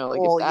like, like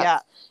if Well, yeah.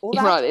 that's Well,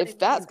 that's right, what I if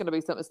that's mean. going to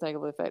be something that's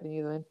negatively affecting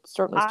you, then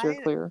certainly steer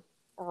I clear.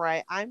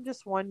 Right. I'm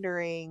just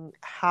wondering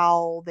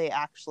how they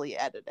actually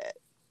edit it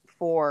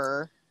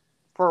for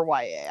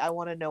YA. I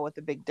want to know what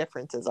the big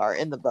differences are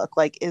in the book.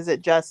 Like, is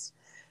it just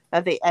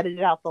that they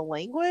edited out the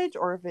language,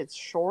 or if it's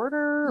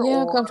shorter,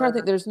 Yeah, because I'm trying to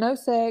think. or There's no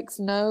sex,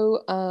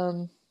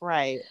 no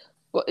right?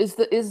 Well, is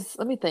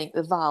let me think.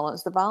 The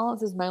violence. The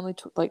violence is mainly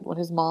like when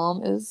his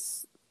mom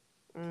is.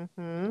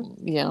 Mm-hmm.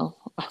 Yeah.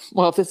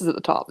 Well, if this is at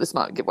the top, this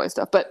might give away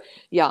stuff. But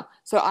yeah.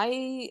 So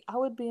I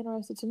would be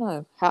interested to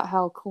know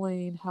how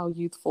clean, how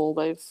youthful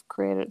they've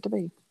created it to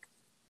be.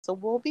 So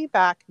we'll be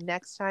back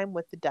next time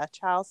with The Dutch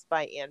House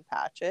by Ann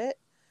Patchett.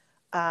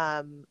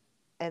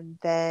 And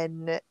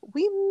then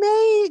we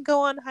may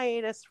go on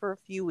hiatus for a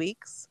few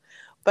weeks,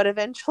 but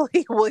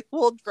eventually we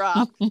will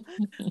drop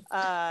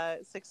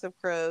Six of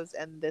Crows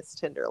and This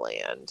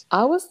Tinderland.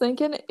 I was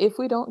thinking if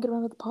we don't get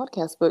around to the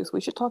podcast books,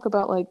 we should talk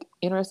about like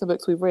interesting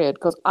books we've read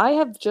because I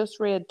have just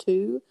read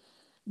two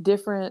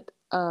different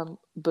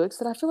books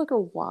that I feel like are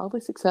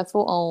wildly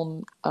successful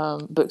on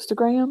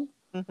Bookstagram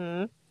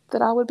Mm-hmm.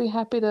 that I would be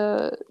happy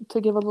to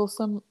give a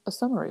little a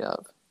summary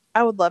of.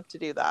 I would love to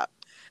do that.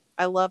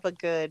 I love a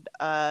good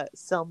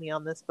sell me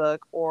on this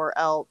book or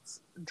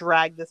else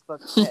drag this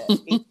book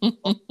to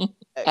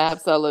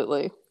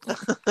Absolutely.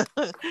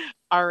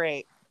 All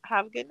right.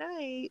 Have a good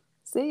night.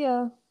 See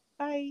ya.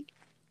 Bye.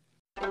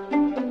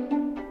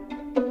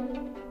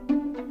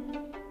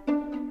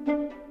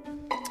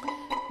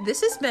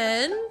 This has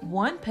been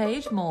One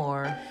Page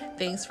More.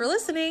 Thanks for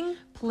listening.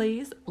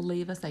 Please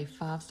leave us a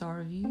 5-star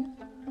review.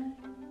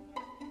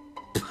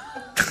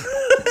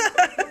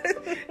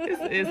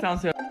 It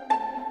sounds so